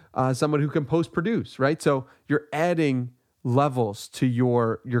also someone who can post-produce, right? So you're adding levels to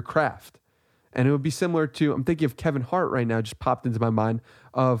your craft. And it would be similar to, I'm thinking of Kevin Hart right now, just popped into my mind,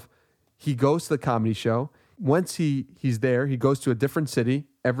 of he goes to the comedy show. Once he's there, he goes to a different city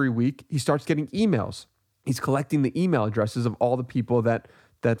every week. He starts getting emails. He's collecting the email addresses of all the people that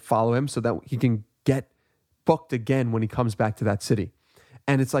follow him so that he can get booked again when he comes back to that city.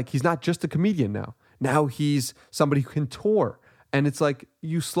 And it's like, he's not just a comedian now. Now he's somebody who can tour. And it's like,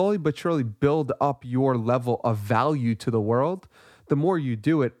 you slowly but surely build up your level of value to the world. The more you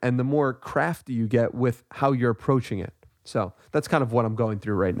do it and the more crafty you get with how you're approaching it. So that's kind of what I'm going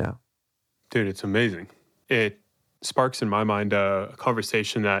through right now. Dude, it's amazing. It sparks in my mind a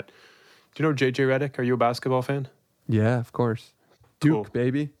conversation that, do you know JJ Redick? Are you a basketball fan? Yeah, of course. Duke, Cool.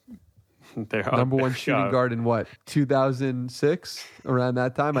 baby. They're Number one shooting guard in what, 2006? Around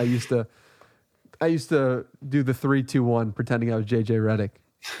that time, I used to do the 3-2-1 pretending I was JJ Redick.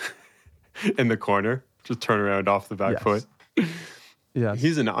 In the corner, just turn around off the back foot. Yeah.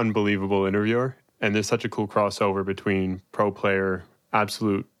 He's an unbelievable interviewer, and there's such a cool crossover between pro player,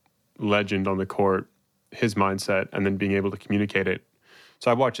 absolute legend on the court, his mindset, and then being able to communicate it.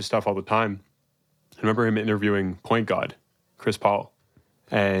 So I watch his stuff all the time. I remember him interviewing point guard, Chris Paul.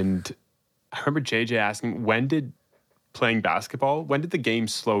 And I remember JJ asking, when did the game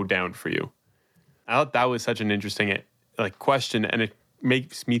slow down for you? I thought that was such an interesting question, and it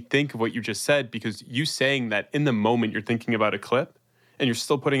makes me think of what you just said, because you saying that in the moment you're thinking about a clip and you're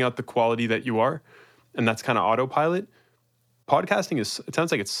still putting out the quality that you are, and that's kind of autopilot. Podcasting it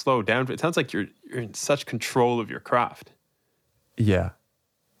sounds like it's slowed down. It sounds like you're in such control of your craft. Yeah.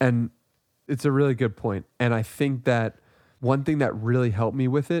 And it's a really good point. And I think that one thing that really helped me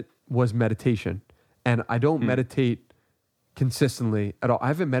with it was meditation. And I don't meditate consistently at all. I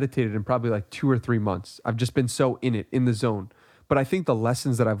haven't meditated in probably like 2 or 3 months. I've just been so in the zone. But I think the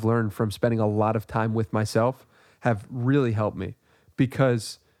lessons that I've learned from spending a lot of time with myself have really helped me,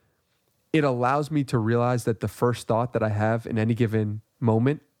 because it allows me to realize that the first thought that I have in any given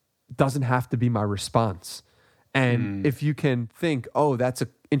moment doesn't have to be my response. And if you can think, oh, that's an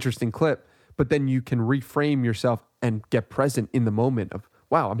interesting clip, but then you can reframe yourself and get present in the moment of,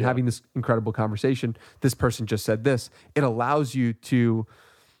 wow, I'm having this incredible conversation. This person just said this. It allows you to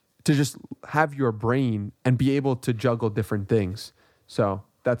just have your brain and be able to juggle different things. So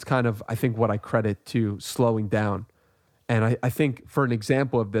that's kind of, I think, what I credit to slowing down. And I think for an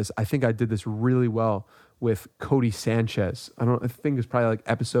example of this, I think I did this really well with Cody Sanchez. I think it's probably like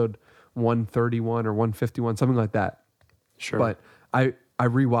episode 131 or 151, something like that. Sure. But I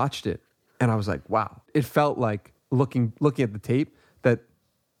rewatched it and I was like, wow. It felt like looking at the tape that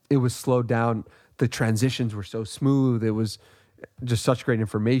it was slowed down. The transitions were so smooth. It was just such great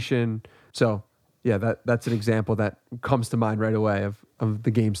information. So yeah, that's an example that comes to mind right away of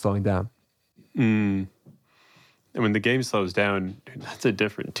the game slowing down. And when the game slows down, dude, that's a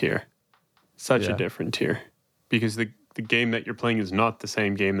different tier. Such a different tier. Because the game that you're playing is not the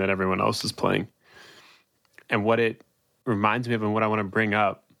same game that everyone else is playing. And what it reminds me of, and what I want to bring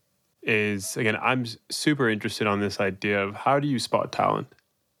up is, again, I'm super interested on this idea of, how do you spot talent?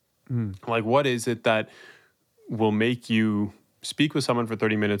 Like, what is it that will make you speak with someone for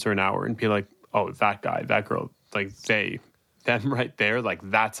 30 minutes or an hour and be like, oh, that guy, that girl, like them right there, like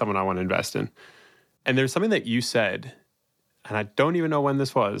that's someone I want to invest in. And there's something that you said, and I don't even know when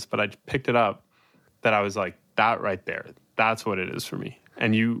this was, but I picked it up, that I was like, that right there, that's what it is for me.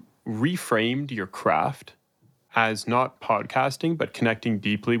 And you reframed your craft as not podcasting, but connecting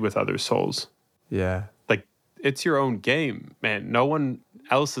deeply with other souls. Yeah. Like, it's your own game, man. No one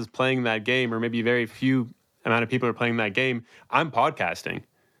else is playing that game, or maybe very few amount of people are playing that game. I'm podcasting.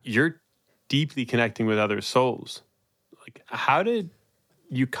 You're deeply connecting with other souls. Like, how did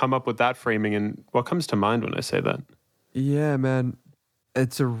you come up with that framing, and what comes to mind when I say that? Yeah, man.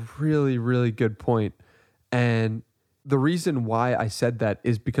 It's a really, really good point. And the reason why I said that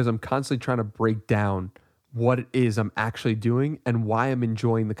is because I'm constantly trying to break down what it is I'm actually doing and why I'm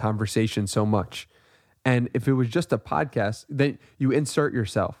enjoying the conversation so much. And if it was just a podcast, then you insert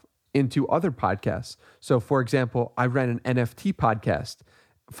yourself into other podcasts. So for example, I ran an NFT podcast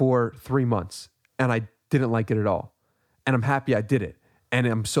for 3 months and I didn't like it at all. And I'm happy I did it. And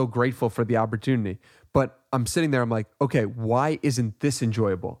I'm so grateful for the opportunity. But I'm sitting there, I'm like, okay, why isn't this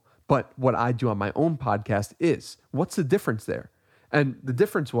enjoyable? But what I do on my own podcast is. What's the difference there? And the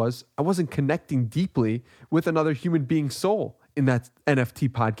difference was I wasn't connecting deeply with another human being's soul in that NFT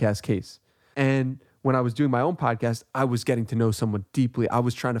podcast case. And when I was doing my own podcast, I was getting to know someone deeply. I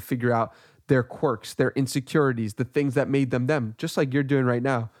was trying to figure out their quirks, their insecurities, the things that made them them, just like you're doing right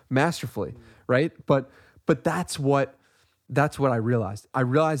now, masterfully, right? But that's what I realized. I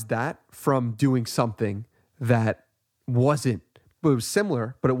realized that from doing something that it was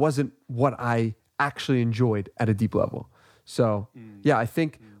similar, but it wasn't what I actually enjoyed at a deep level. So yeah, I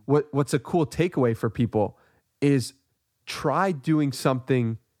think what's a cool takeaway for people is try doing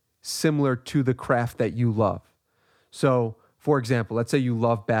something similar to the craft that you love. So for example, let's say you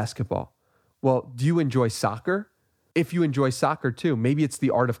love basketball. Well, do you enjoy soccer? If you enjoy soccer too, maybe it's the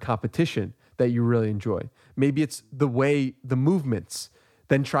art of competition that you really enjoy. Maybe it's the movements.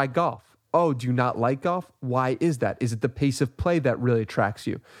 Then try golf. Oh, do you not like golf? Why is that? Is it the pace of play that really attracts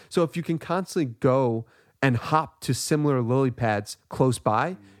you? So if you can constantly go and hop to similar lily pads close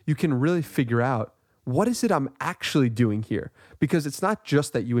by, you can really figure out, what is it I'm actually doing here? Because it's not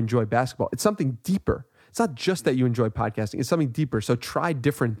just that you enjoy basketball. It's something deeper. It's not just that you enjoy podcasting. It's something deeper. So try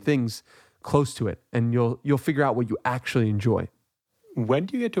different things close to it, and you'll figure out what you actually enjoy. When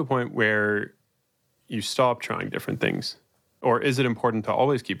do you get to a point where you stop trying different things? Or is it important to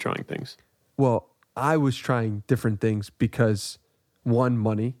always keep trying things? Well, I was trying different things because, one,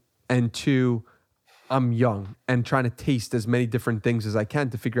 money, and two, I'm young and trying to taste as many different things as I can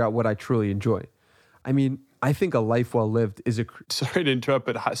to figure out what I truly enjoy. I mean, I think a life well lived is Sorry to interrupt,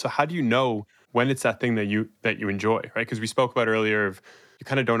 but how do you know when it's that thing that you enjoy, right? Because we spoke about earlier of you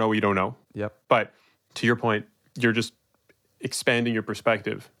kind of don't know what you don't know. Yep. But to your point, you're just expanding your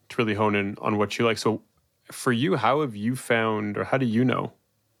perspective to really hone in on what you like. So for you, how have you found, or how do you know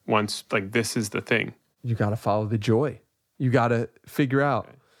once like this is the thing? You got to follow the joy. You got to figure out.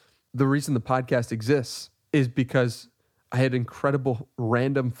 Okay. The reason the podcast exists is because I had incredible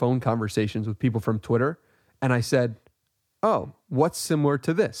random phone conversations with people from Twitter. And I said, oh, what's similar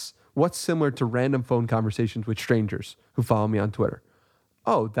to this? What's similar to random phone conversations with strangers who follow me on Twitter?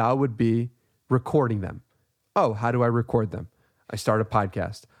 Oh, that would be recording them. Oh, how do I record them? I start a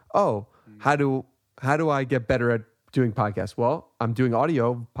podcast. Oh, how do I get better at doing podcasts? Well, I'm doing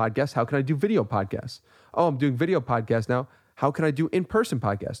audio podcasts. How can I do video podcasts? Oh, I'm doing video podcasts now. How can I do in-person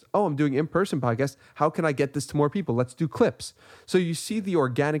podcasts? Oh, I'm doing in-person podcasts. How can I get this to more people? Let's do clips. So you see the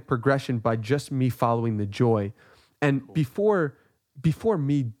organic progression by just me following the joy. And before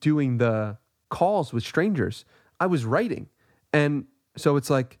me doing the calls with strangers, I was writing. And so it's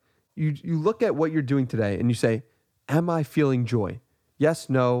like you look at what you're doing today and you say, am I feeling joy? Yes,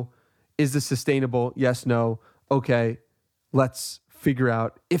 no. Is this sustainable? Yes, no. Okay, let's figure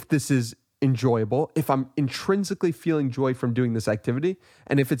out if this is enjoyable, if I'm intrinsically feeling joy from doing this activity,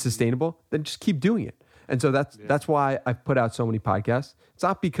 and if it's sustainable, then just keep doing it. And so that's why I've put out so many podcasts. It's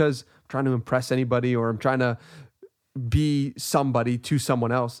not because I'm trying to impress anybody or I'm trying to be somebody to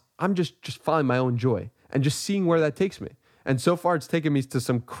someone else. I'm just following my own joy and just seeing where that takes me. And so far, it's taken me to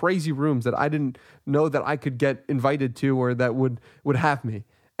some crazy rooms that I didn't know that I could get invited to or that would have me.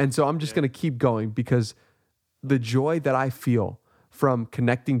 And so I'm just going to keep going because the joy that I feel from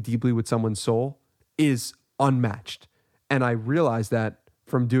connecting deeply with someone's soul is unmatched. And I realize that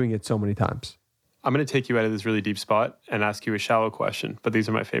from doing it so many times. I'm going to take you out of this really deep spot and ask you a shallow question, but these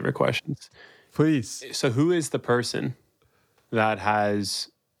are my favorite questions. Please. So who is the person that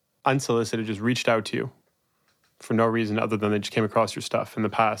has unsolicited just reached out to you for no reason other than they just came across your stuff in the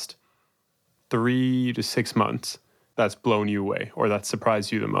past 3 to 6 months that's blown you away or that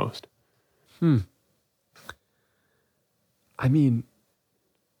surprised you the most? I mean,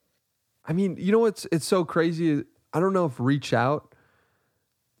 you know what's it's so crazy? I don't know if reach out,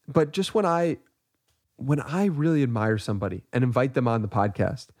 but just when I really admire somebody and invite them on the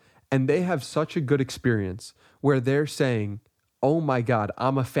podcast and they have such a good experience where they're saying, oh my God,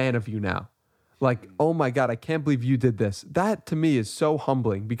 I'm a fan of you now. Like, oh my God, I can't believe you did this. That to me is so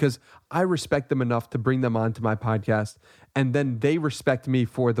humbling because I respect them enough to bring them onto my podcast. And then they respect me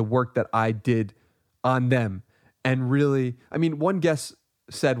for the work that I did on them. And really, I mean, one guest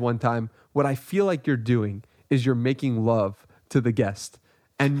said one time, what I feel like you're doing is you're making love to the guest.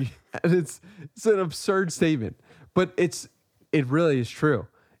 And it's an absurd statement, but it really is true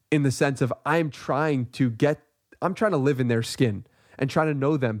in the sense of I'm trying to live in their skin and trying to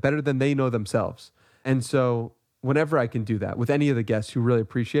know them better than they know themselves. And so whenever I can do that with any of the guests who really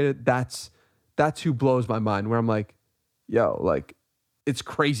appreciate it, that's who blows my mind, where I'm like, yo, like, it's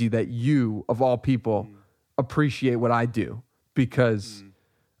crazy that you, of all people, appreciate what I do because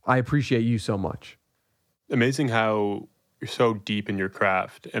I appreciate you so much. Amazing how you're so deep in your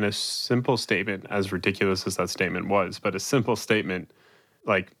craft, and a simple statement, as ridiculous as that statement was, but a simple statement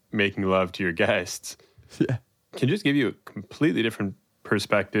like making love to your guests can just give you a completely different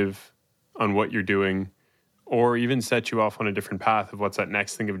perspective on what you're doing, or even set you off on a different path of what's that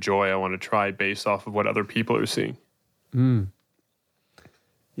next thing of joy I want to try based off of what other people are seeing?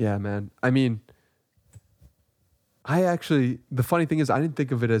 Yeah, man. I mean, the funny thing is I didn't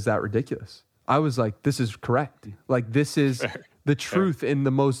think of it as that ridiculous. I was like, this is correct. Like, this is the truth in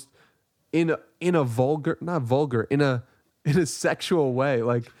the most, in a vulgar, not vulgar, in a sexual way.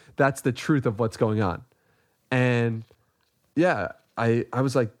 Like, that's the truth of what's going on. And yeah, I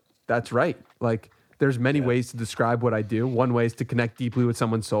was like, that's right. Like, there's many ways to describe what I do. One way is to connect deeply with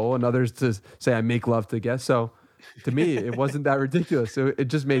someone's soul, and others to say I make love to guests. So to me, it wasn't that ridiculous. So it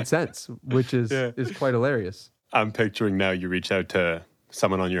just made sense, which is quite hilarious. I'm picturing now you reach out to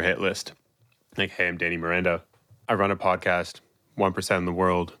someone on your hit list. Like, hey, I'm Danny Miranda. I run a podcast, 1% in the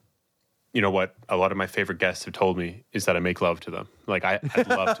world. You know what? A lot of my favorite guests have told me is that I make love to them. Like, I'd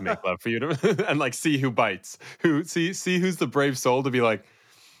love to make love for you and like see who bites. See who's the brave soul to be like,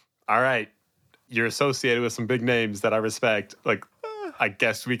 all right, you're associated with some big names that I respect. Like, I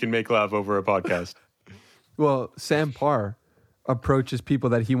guess we can make love over a podcast. Well, Sam Parr approaches people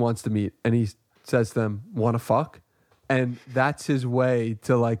that he wants to meet, and he says to them, want to fuck? And that's his way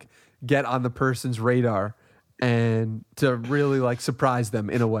to like get on the person's radar and to really like surprise them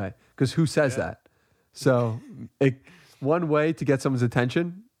in a way. Because who says that? So one way to get someone's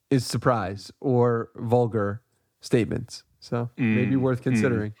attention is surprise or vulgar statements. So maybe worth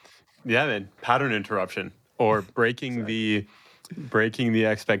considering. Yeah, man. Pattern interruption or breaking the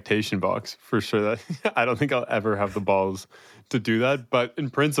expectation box for sure. That I don't think I'll ever have the balls to do that. But in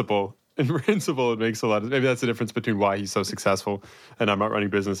principle, it makes a lot of, maybe that's the difference between why he's so successful and I'm not running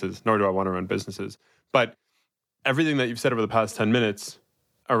businesses, nor do I want to run businesses. But everything that you've said over the past 10 minutes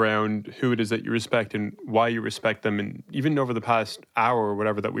around who it is that you respect and why you respect them, and even over the past hour or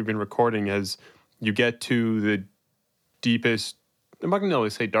whatever that we've been recording, as you get to the deepest, I'm not going to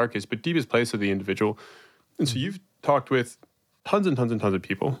always say darkest, but deepest place of the individual. And so you've talked with tons and tons and tons of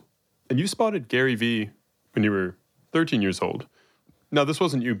people, and you spotted Gary Vee when you were 13 years old. Now, this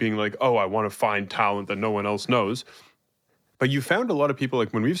wasn't you being like, oh, I want to find talent that no one else knows. But you found a lot of people,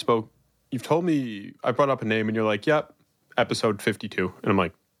 like when we've spoke, you've told me, I brought up a name and you're like, yep, episode 52. And I'm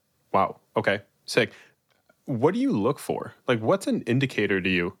like, wow, okay, sick. What do you look for? Like, what's an indicator to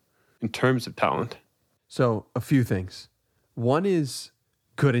you in terms of talent? So a few things. One is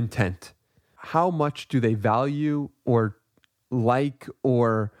good intent. How much do they value or like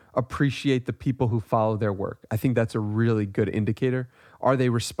or appreciate the people who follow their work? I think that's a really good indicator. Are they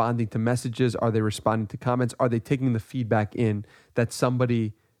responding to messages? Are they responding to comments? Are they taking the feedback in that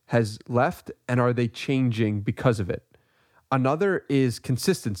somebody has left, and are they changing because of it? Another is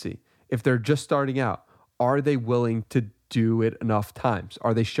consistency. If they're just starting out, are they willing to do it enough times?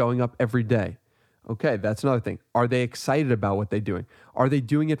 Are they showing up every day? Okay, that's another thing. Are they excited about what they're doing? Are they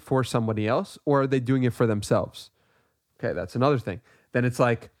doing it for somebody else, or are they doing it for themselves? Okay, that's another thing. Then it's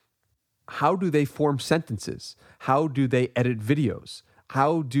like, how do they form sentences? How do they edit videos?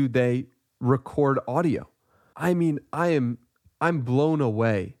 How do they record audio? I mean, I'm blown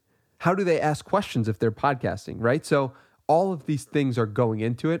away. How do they ask questions if they're podcasting, right? So all of these things are going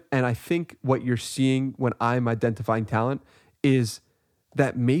into it. And I think what you're seeing when I'm identifying talent is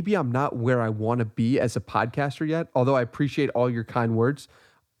that maybe I'm not where I want to be as a podcaster yet, although I appreciate all your kind words.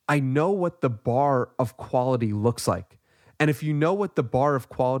 I know what the bar of quality looks like. And if you know what the bar of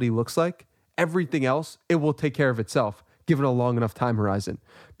quality looks like, everything else, it will take care of itself, given a long enough time horizon.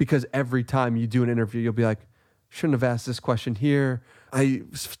 Because every time you do an interview, you'll be like, shouldn't have asked this question here. I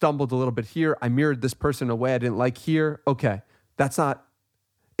stumbled a little bit here. I mirrored this person in a way I didn't like here. Okay, that's not,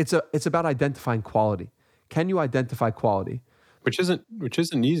 it's about identifying quality. Can you identify quality? Which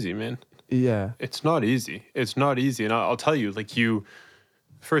isn't easy, man. Yeah. It's not easy. It's not easy. And I'll tell you, like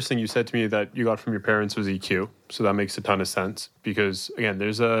first thing you said to me that you got from your parents was EQ. So that makes a ton of sense because, again,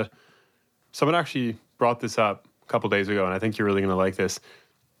 someone actually brought this up a couple days ago, and I think you're really going to like this,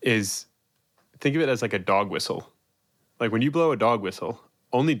 is think of it as like a dog whistle. Like when you blow a dog whistle,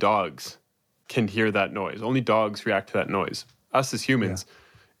 only dogs can hear that noise. Only dogs react to that noise. Us as humans,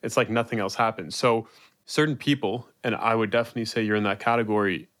 It's like nothing else happens. So certain people, and I would definitely say you're in that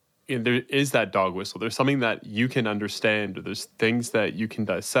category, there is that dog whistle. There's something that you can understand, or there's things that you can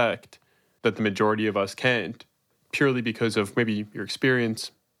dissect that the majority of us can't, purely because of maybe your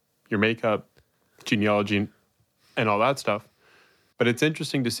experience, your makeup, genealogy, and all that stuff. But it's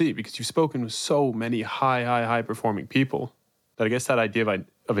interesting to see because you've spoken with so many high performing people that I guess that idea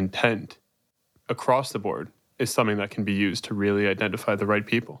of intent across the board is something that can be used to really identify the right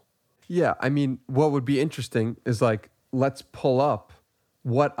people. Yeah, I mean, what would be interesting is like, let's pull up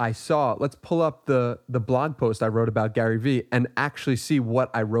what I saw. Let's pull up the blog post I wrote about Gary Vee and actually see what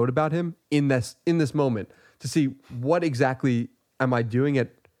I wrote about him in this moment, to see what exactly am I doing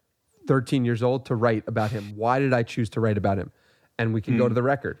at 13 years old to write about him. Why did I choose to write about him? And we can go to the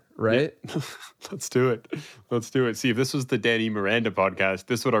record, right? Yeah. Let's do it. See, if this was the Danny Miranda podcast,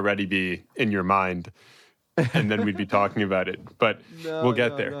 this would already be in your mind, and then we'd be talking about it. But we'll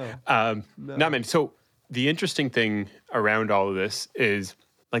get there. No, man. So the interesting thing around all of this is,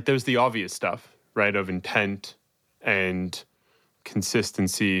 like, there's the obvious stuff, right, of intent and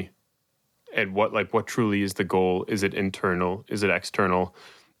consistency and what truly is the goal. Is it internal? Is it external?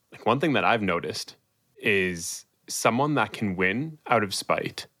 Like, one thing that I've noticed is someone that can win out of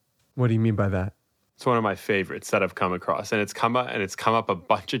spite. What do you mean by that? It's one of my favorites that I've come across, and it's come up a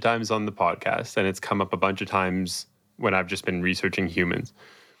bunch of times on the podcast, and it's come up a bunch of times when I've just been researching humans.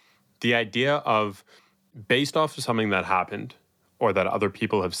 The idea of, based off of something that happened or that other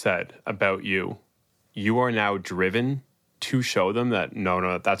people have said about you, you are now driven to show them that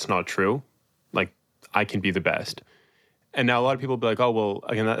no, that's not true. Like, I can be the best. And now a lot of people will be like, oh, well,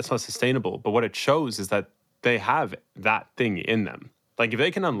 again, that's not sustainable. But what it shows is that they have that thing in them. Like, if they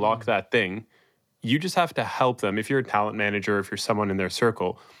can unlock that thing, you just have to help them. If you're a talent manager, if you're someone in their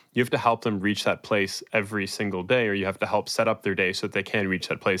circle, you have to help them reach that place every single day, or you have to help set up their day so that they can reach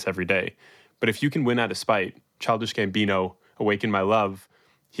that place every day. But if you can win out of spite, Childish Gambino, Awaken My Love,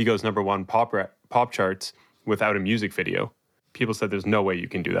 he goes #1 pop charts without a music video. People said there's no way you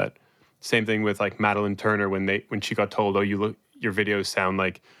can do that. Same thing with, like, Madeline Turner when she got told, oh, your videos sound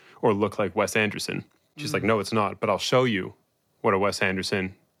like or look like Wes Anderson. She's like, no, it's not, but I'll show you what a Wes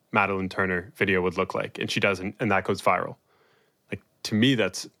Anderson, Madeline Turner video would look like. And she does, and that goes viral. Like, to me,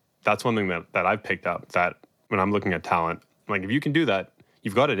 that's one thing that I've picked up, that when I'm looking at talent, like, if you can do that,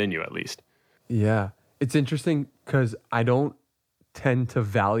 you've got it in you at least. Yeah. It's interesting because I don't tend to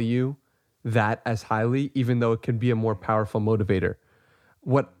value that as highly, even though it can be a more powerful motivator.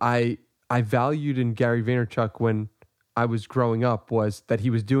 What I valued in Gary Vaynerchuk when I was growing up was that he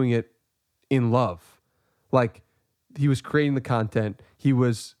was doing it in love. Like, he was creating the content. It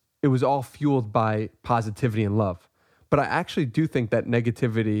was all fueled by positivity and love. But I actually do think that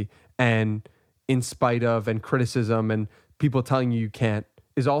negativity and in spite of and criticism and people telling you can't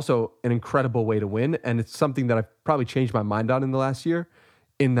is also an incredible way to win. And it's something that I've probably changed my mind on in the last year,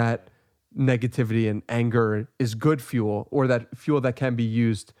 in that negativity and anger is good fuel, or that fuel that can be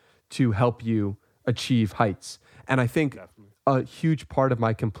used to help you achieve heights. And I think a huge part of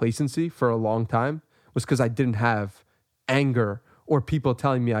my complacency for a long time was because I didn't have anger or people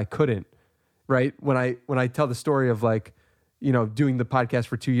telling me I couldn't, right? When I tell the story of, like, you know, doing the podcast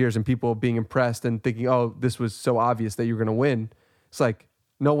for 2 years and people being impressed and thinking, oh, this was so obvious that you're going to win. It's like,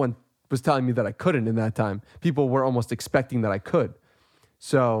 no one was telling me that I couldn't in that time. People were almost expecting that I could.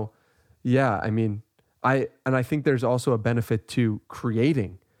 So, yeah, I mean, I think there's also a benefit to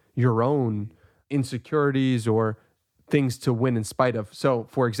creating your own insecurities or things to win in spite of. So,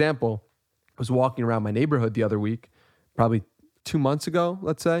 for example, I was walking around my neighborhood the other week, probably 2 months ago,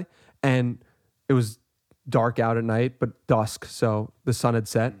 let's say, and it was dark out at night, but dusk, so the sun had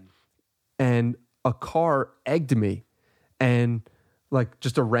set, and a car egged me, and, like,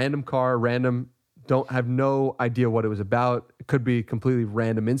 just a random car, don't have no idea what it was about. It could be a completely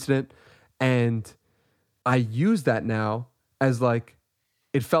random incident, and I use that now as, like,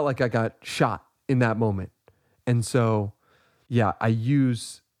 it felt like I got shot in that moment. And so, yeah, I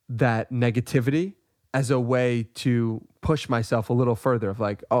use that negativity as a way to push myself a little further of,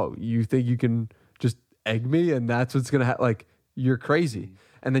 like, oh, you think you can just egg me and that's what's going to happen? Like, you're crazy.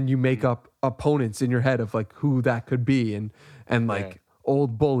 And then you make up opponents in your head of, like, who that could be and like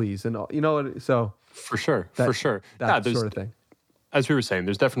old bullies and all, you know, so. For sure. That sort of thing. As we were saying,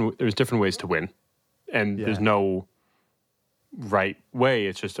 there's different ways to win, and there's no right way.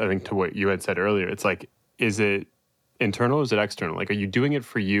 It's just, I think, to what you had said earlier, it's like, is it internal or is it external? Like, are you doing it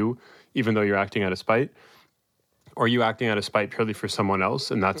for you, even though you're acting out of spite? Or are you acting out of spite purely for someone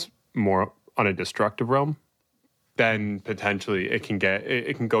else, and that's more on a destructive realm? Then potentially it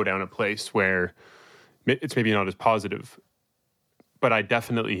can go down a place where it's maybe not as positive. But I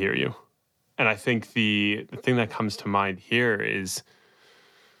definitely hear you. And I think the thing that comes to mind here is,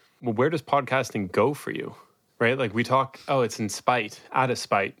 well, where does podcasting go for you, right? Like, we talk, oh, it's in spite, out of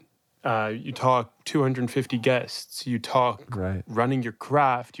spite. You talk 250 guests. You talk running your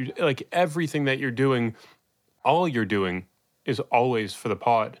craft. You, like, everything that you're doing, all you're doing is always for the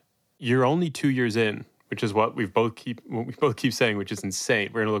pod. You're only 2 years in, which is what we both keep saying, which is insane.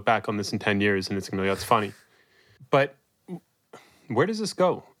 We're gonna look back on this in 10 years, and it's gonna be like, that's funny. But where does this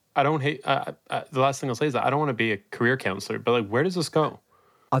go? I don't hate. The last thing I'll say is that I don't want to be a career counselor, but, like, where does this go?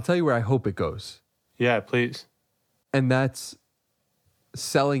 I'll tell you where I hope it goes. Yeah, please. And that's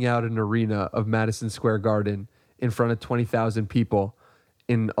selling out an arena of Madison Square Garden in front of 20,000 people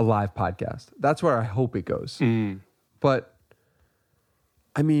in a live podcast. That's where I hope it goes. But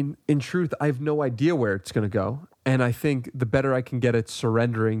I mean, in truth, I have no idea where it's going to go. And I think the better I can get at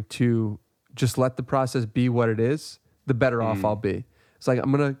surrendering to just let the process be what it is, the better off I'll be. It's like,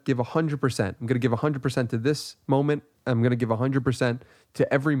 I'm going to give 100%. I'm going to give 100% to this moment. I'm going to give 100%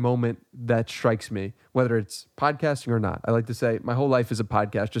 to every moment that strikes me, whether it's podcasting or not. I like to say my whole life is a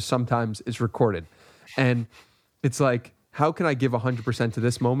podcast, just sometimes it's recorded. And it's like, how can I give 100% to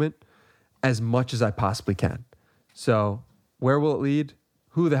this moment as much as I possibly can? So where will it lead?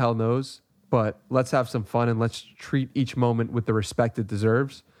 Who the hell knows? But let's have some fun and let's treat each moment with the respect it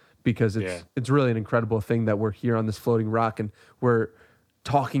deserves, because it's really an incredible thing that we're here on this floating rock and we're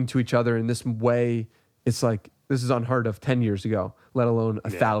talking to each other in this way. It's like, this is unheard of 10 years ago, let alone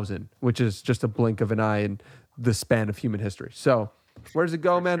 1,000, which is just a blink of an eye in the span of human history. So where does it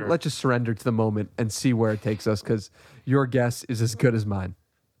go, man? Sure. Let's just surrender to the moment and see where it takes us, because your guess is as good as mine.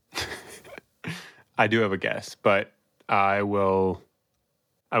 I do have a guess, but I will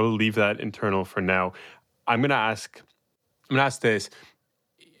leave that internal for now. I'm gonna ask this.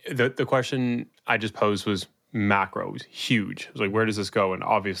 The question I just posed was macro, it was huge. I was like, where does this go? And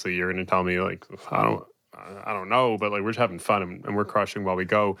obviously you're gonna tell me like, I don't know, but like we're just having fun and we're crushing while we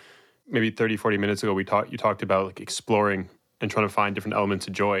go. Maybe 30, 40 minutes ago, you talked about like exploring and trying to find different elements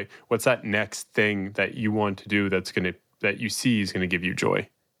of joy. What's that next thing that you want to do that you see is going to give you joy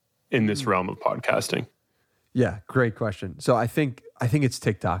in this realm of podcasting? Yeah, great question. So I think it's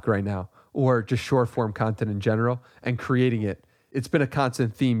TikTok right now, or just short form content in general, and creating it. It's been a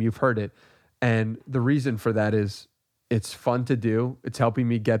constant theme. You've heard it. And the reason for that is it's fun to do. It's helping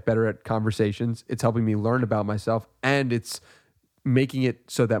me get better at conversations. It's helping me learn about myself, and it's making it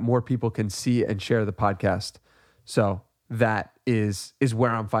so that more people can see and share the podcast. So that is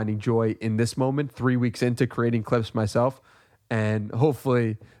where I'm finding joy in this moment, 3 weeks into creating clips myself. And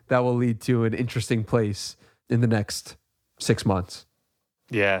hopefully that will lead to an interesting place in the next 6 months.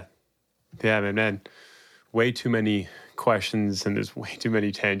 Yeah, man. Way too many questions and there's way too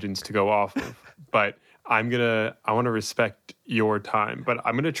many tangents to go off of. But I want to respect your time, but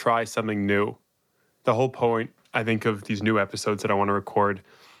I'm going to try something new. The whole point, I think, of these new episodes that I want to record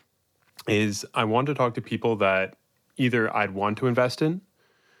is I want to talk to people that either I'd want to invest in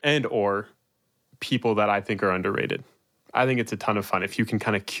and or people that I think are underrated. I think it's a ton of fun if you can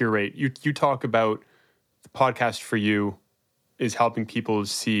kind of curate. You talk about the podcast for you is helping people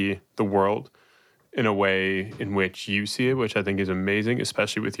see the world in a way in which you see it, which I think is amazing,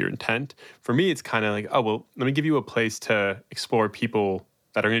 especially with your intent. For me, it's kind of like, oh, well, let me give you a place to explore people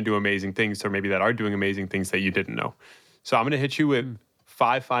that are going to do amazing things, or maybe that are doing amazing things that you didn't know. So I'm going to hit you with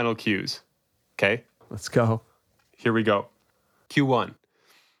 5 final cues. Okay? Let's go. Here we go. Q1.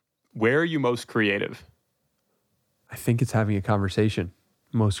 Where are you most creative? I think it's having a conversation.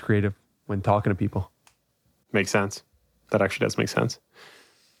 Most creative when talking to people. Makes sense. That actually does make sense.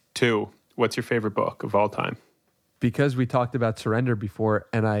 2. What's your favorite book of all time? Because we talked about surrender before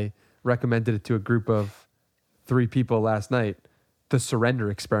and I recommended it to a group of 3 people last night, The Surrender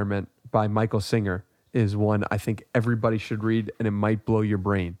Experiment by Michael Singer is one I think everybody should read, and it might blow your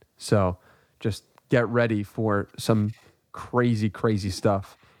brain. So just get ready for some crazy, crazy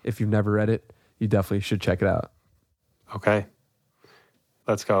stuff. If you've never read it, you definitely should check it out. Okay.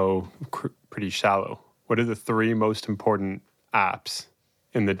 Let's go pretty shallow. What are the 3 most important apps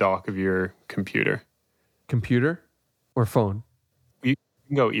in the dock of your computer? Computer or phone? You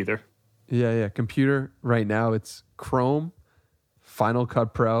can go either. Yeah. Computer right now, it's Chrome, Final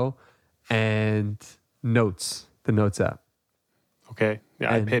Cut Pro, and Notes, the Notes app. Okay.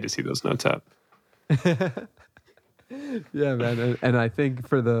 Yeah, I pay to see those Notes app. Yeah, man. And I think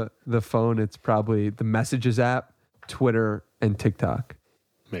for the phone, it's probably the Messages app, Twitter, and TikTok.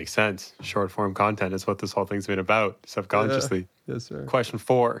 Makes sense. Short form content is what this whole thing's been about, subconsciously. Yeah. Yes, sir. Question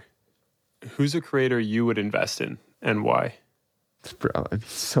 4. Who's a creator you would invest in and why? Bro, I mean,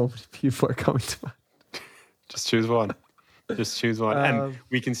 so many people are coming to mind. Just choose one. Just choose one. And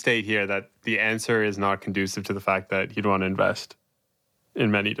we can state here that the answer is not conducive to the fact that you'd want to invest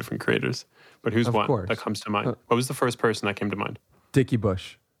in many different creators. But who's one that comes to mind? What was the first person that came to mind? Dickie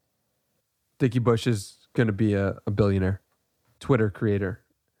Bush. Dickie Bush is going to be a billionaire. Twitter creator.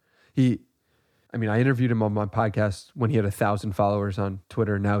 I interviewed him on my podcast when he had 1,000 followers on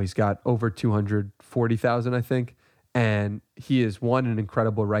Twitter. Now he's got over 240,000, I think. And he is 1, an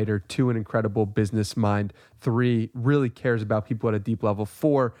incredible writer, 2, an incredible business mind, 3, really cares about people at a deep level,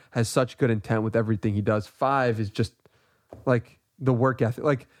 4, has such good intent with everything he does, 5 is just like the work ethic.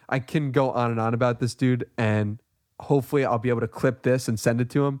 Like, I can go on and on about this dude, and hopefully I'll be able to clip this and send it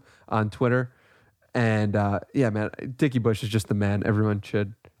to him on Twitter. And yeah, man, Dickie Bush is just the man. Everyone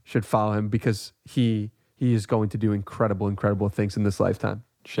should follow him because he is going to do incredible things in this lifetime.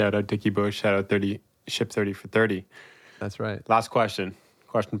 Shout out Dickie Bush. Shout out 30 Ship 30 for 30. That's right. Last question.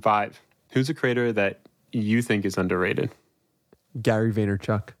 Question 5. Who's a creator that you think is underrated? Gary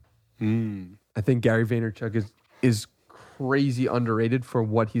Vaynerchuk. I think Gary Vaynerchuk is crazy underrated for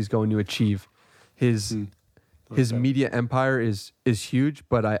what he's going to achieve. His media empire is huge,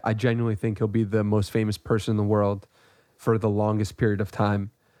 but I genuinely think he'll be the most famous person in the world for the longest period of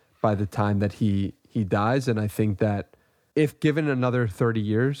time by the time that he dies. And I think that if given another 30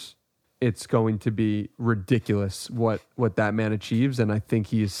 years, it's going to be ridiculous what that man achieves. And I think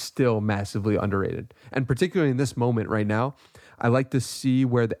he is still massively underrated. And particularly in this moment right now, I like to see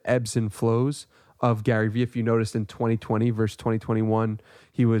where the ebbs and flows of Gary Vee. If you noticed in 2020 versus 2021,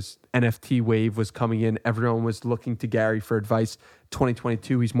 NFT wave was coming in. Everyone was looking to Gary for advice.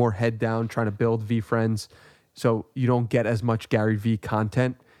 2022, he's more head down trying to build VeeFriends. So you don't get as much Gary Vee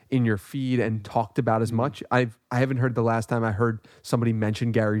content in your feed and talked about as much. I haven't heard the last time I heard somebody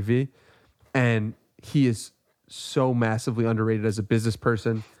mention Gary Vee, and he is so massively underrated as a business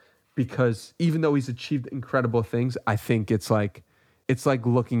person because even though he's achieved incredible things, I think it's like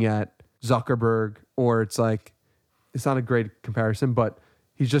looking at Zuckerberg, or it's not a great comparison, but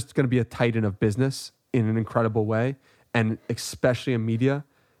he's just going to be a titan of business in an incredible way, and especially in media.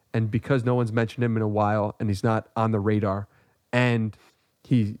 And because no one's mentioned him in a while and he's not on the radar, and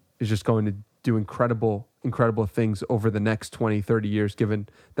he is just going to do incredible things over the next 20, 30 years, given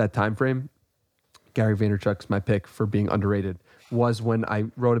that time frame, Gary Vaynerchuk's my pick for being underrated. Was when I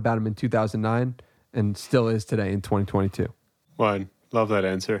wrote about him in 2009 and still is today in 2022. One, love that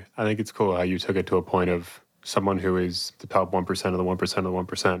answer. I think it's cool how you took it to a point of someone who is the top 1% of the 1% of the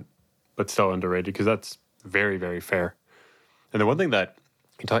 1%, but still underrated, because that's very, very fair. And the one thing that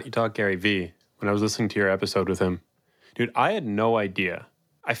you talk Gary Vee, when I was listening to your episode with him, dude, I had no idea.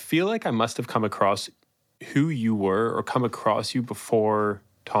 I feel like I must have come across who you were or come across you before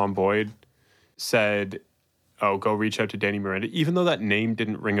Tom Boyd said, oh, go reach out to Danny Miranda, even though that name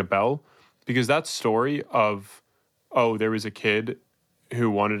didn't ring a bell, because that story of, oh, there was a kid who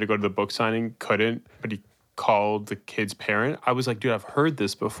wanted to go to the book signing, couldn't, but he called the kid's parent. I was like, dude, I've heard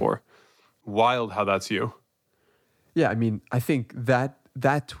this before. Wild how that's you. Yeah, I mean, I think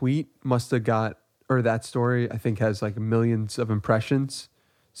that tweet must have got, or that story, I think has like millions of impressions.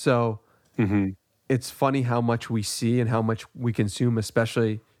 So it's funny how much we see and how much we consume,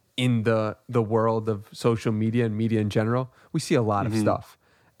 especially in the world of social media and media in general. We see a lot of stuff.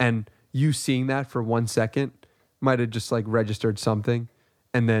 And you seeing that for 1 second might have just like registered something,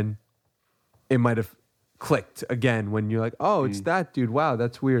 and then it might have clicked again when you're like, oh, it's that dude. Wow,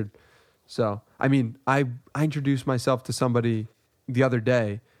 that's weird. So, I mean, I introduced myself to somebody the other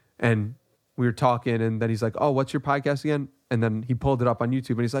day, and we were talking, and then he's like, oh, what's your podcast again? And then he pulled it up on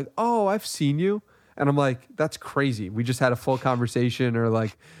YouTube, and he's like, oh, I've seen you. And I'm like, that's crazy. We just had a full conversation, or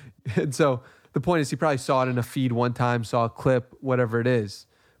like, and so the point is he probably saw it in a feed one time, saw a clip, whatever it is.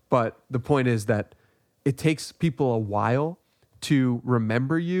 But the point is that it takes people a while to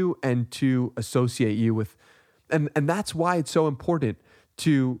remember you and to associate you with, and that's why it's so important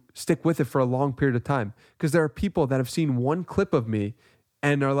to stick with it for a long period of time. Because there are people that have seen one clip of me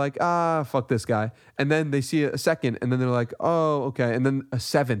and are like, fuck this guy. And then they see a second, and then they're like, oh, okay. And then a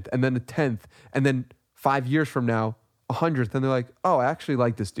 7th, and then a 10th. And then 5 years from now, 100th. And they're like, oh, I actually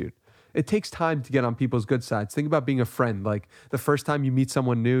like this dude. It takes time to get on people's good sides. Think about being a friend. Like the first time you meet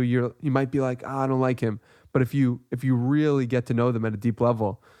someone new, you might be like, I don't like him. But if you really get to know them at a deep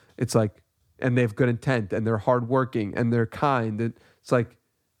level, it's like, and they have good intent, and they're hardworking, and they're kind. It's like,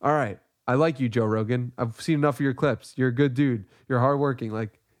 all right, I like you, Joe Rogan. I've seen enough of your clips. You're a good dude. You're hardworking.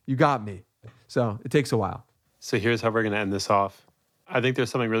 Like, you got me. So it takes a while. So here's how we're going to end this off. I think there's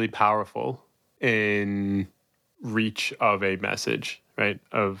something really powerful in reach of a message, right?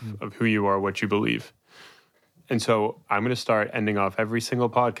 Of who you are, what you believe. And so I'm going to start ending off every single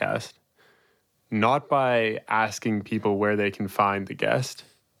podcast, not by asking people where they can find the guest,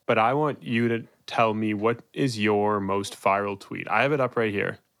 but I want you to tell me what is your most viral tweet. I have it up right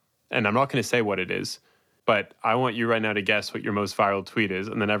here, and I'm not going to say what it is, but I want you right now to guess what your most viral tweet is,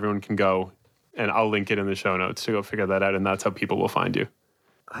 and then everyone can go, and I'll link it in the show notes to go figure that out, and that's how people will find you.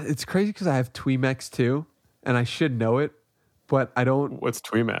 It's crazy because I have Tweemex too, and I should know it, but I don't. What's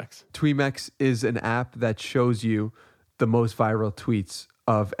Tweemex? Tweemex is an app that shows you the most viral tweets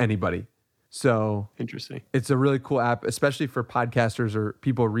of anybody. So interesting. It's a really cool app, especially for podcasters or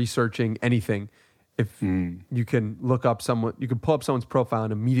people researching anything. If you can look up someone, you can pull up someone's profile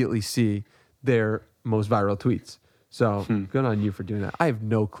and immediately see their most viral tweets. So good on you for doing that. I have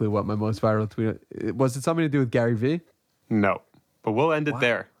no clue what my most viral tweet was. It something to do with Gary Vee? No, but we'll end it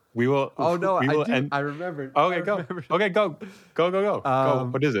there. We will. Oh no, we will I remember. Okay, go. Okay, go. Go.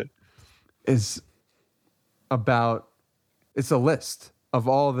 What is it? Is about, it's a list of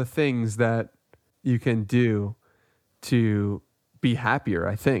all the things that you can do to be happier,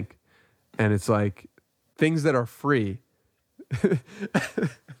 I think. And it's like things that are free.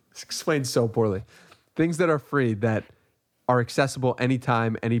 It's explained so poorly. Things that are free that are accessible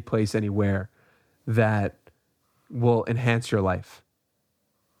anytime, any place, anywhere, that will enhance your life.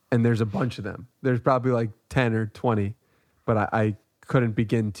 And there's a bunch of them. There's probably like 10 or 20, but I couldn't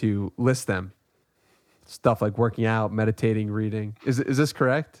begin to list them. Stuff like working out, meditating, reading. Is this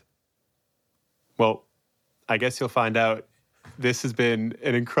correct? Well, I guess you'll find out. This has been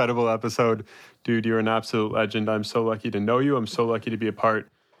an incredible episode. Dude, you're an absolute legend. I'm so lucky to know you. I'm so lucky to be a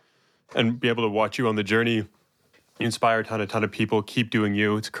part and be able to watch you on the journey. You inspire a ton of people. Keep doing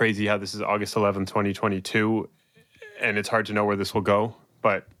you. It's crazy how this is August 11th, 2022, and it's hard to know where this will go.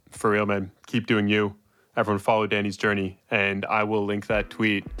 But for real, man, keep doing you. Everyone follow Danny's journey, and I will link that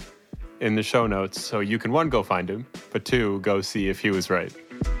tweet in the show notes so you can, 1, go find him, but 2, go see if he was right.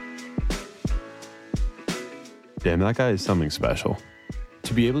 Damn, that guy is something special.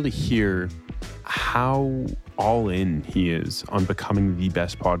 To be able to hear how all in he is on becoming the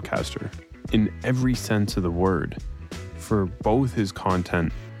best podcaster in every sense of the word, for both his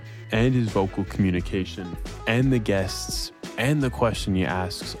content and his vocal communication and the guests and the question he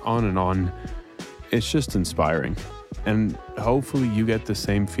asks, on and on, it's just inspiring. And hopefully you get the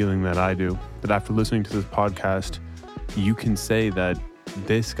same feeling that I do, that after listening to this podcast, you can say that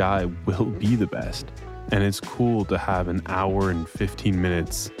this guy will be the best. And it's cool to have an hour and 15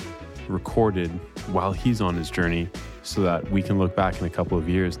 minutes recorded while he's on his journey so that we can look back in a couple of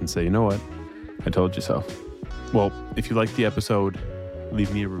years and say, you know what? I told you so. Well, if you liked the episode,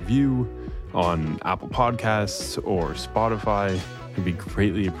 leave me a review on Apple Podcasts or Spotify. It'd be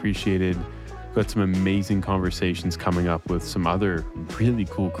greatly apprecited. We've got some amazing conversations coming up with some other really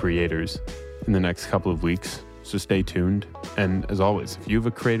cool creators in the next couple of weeks. So stay tuned. And as always, if you have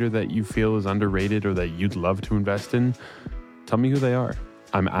a creator that you feel is underrated or that you'd love to invest in, tell me who they are.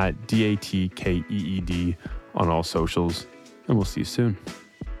 I'm at DATKEED on all socials, and we'll see you soon.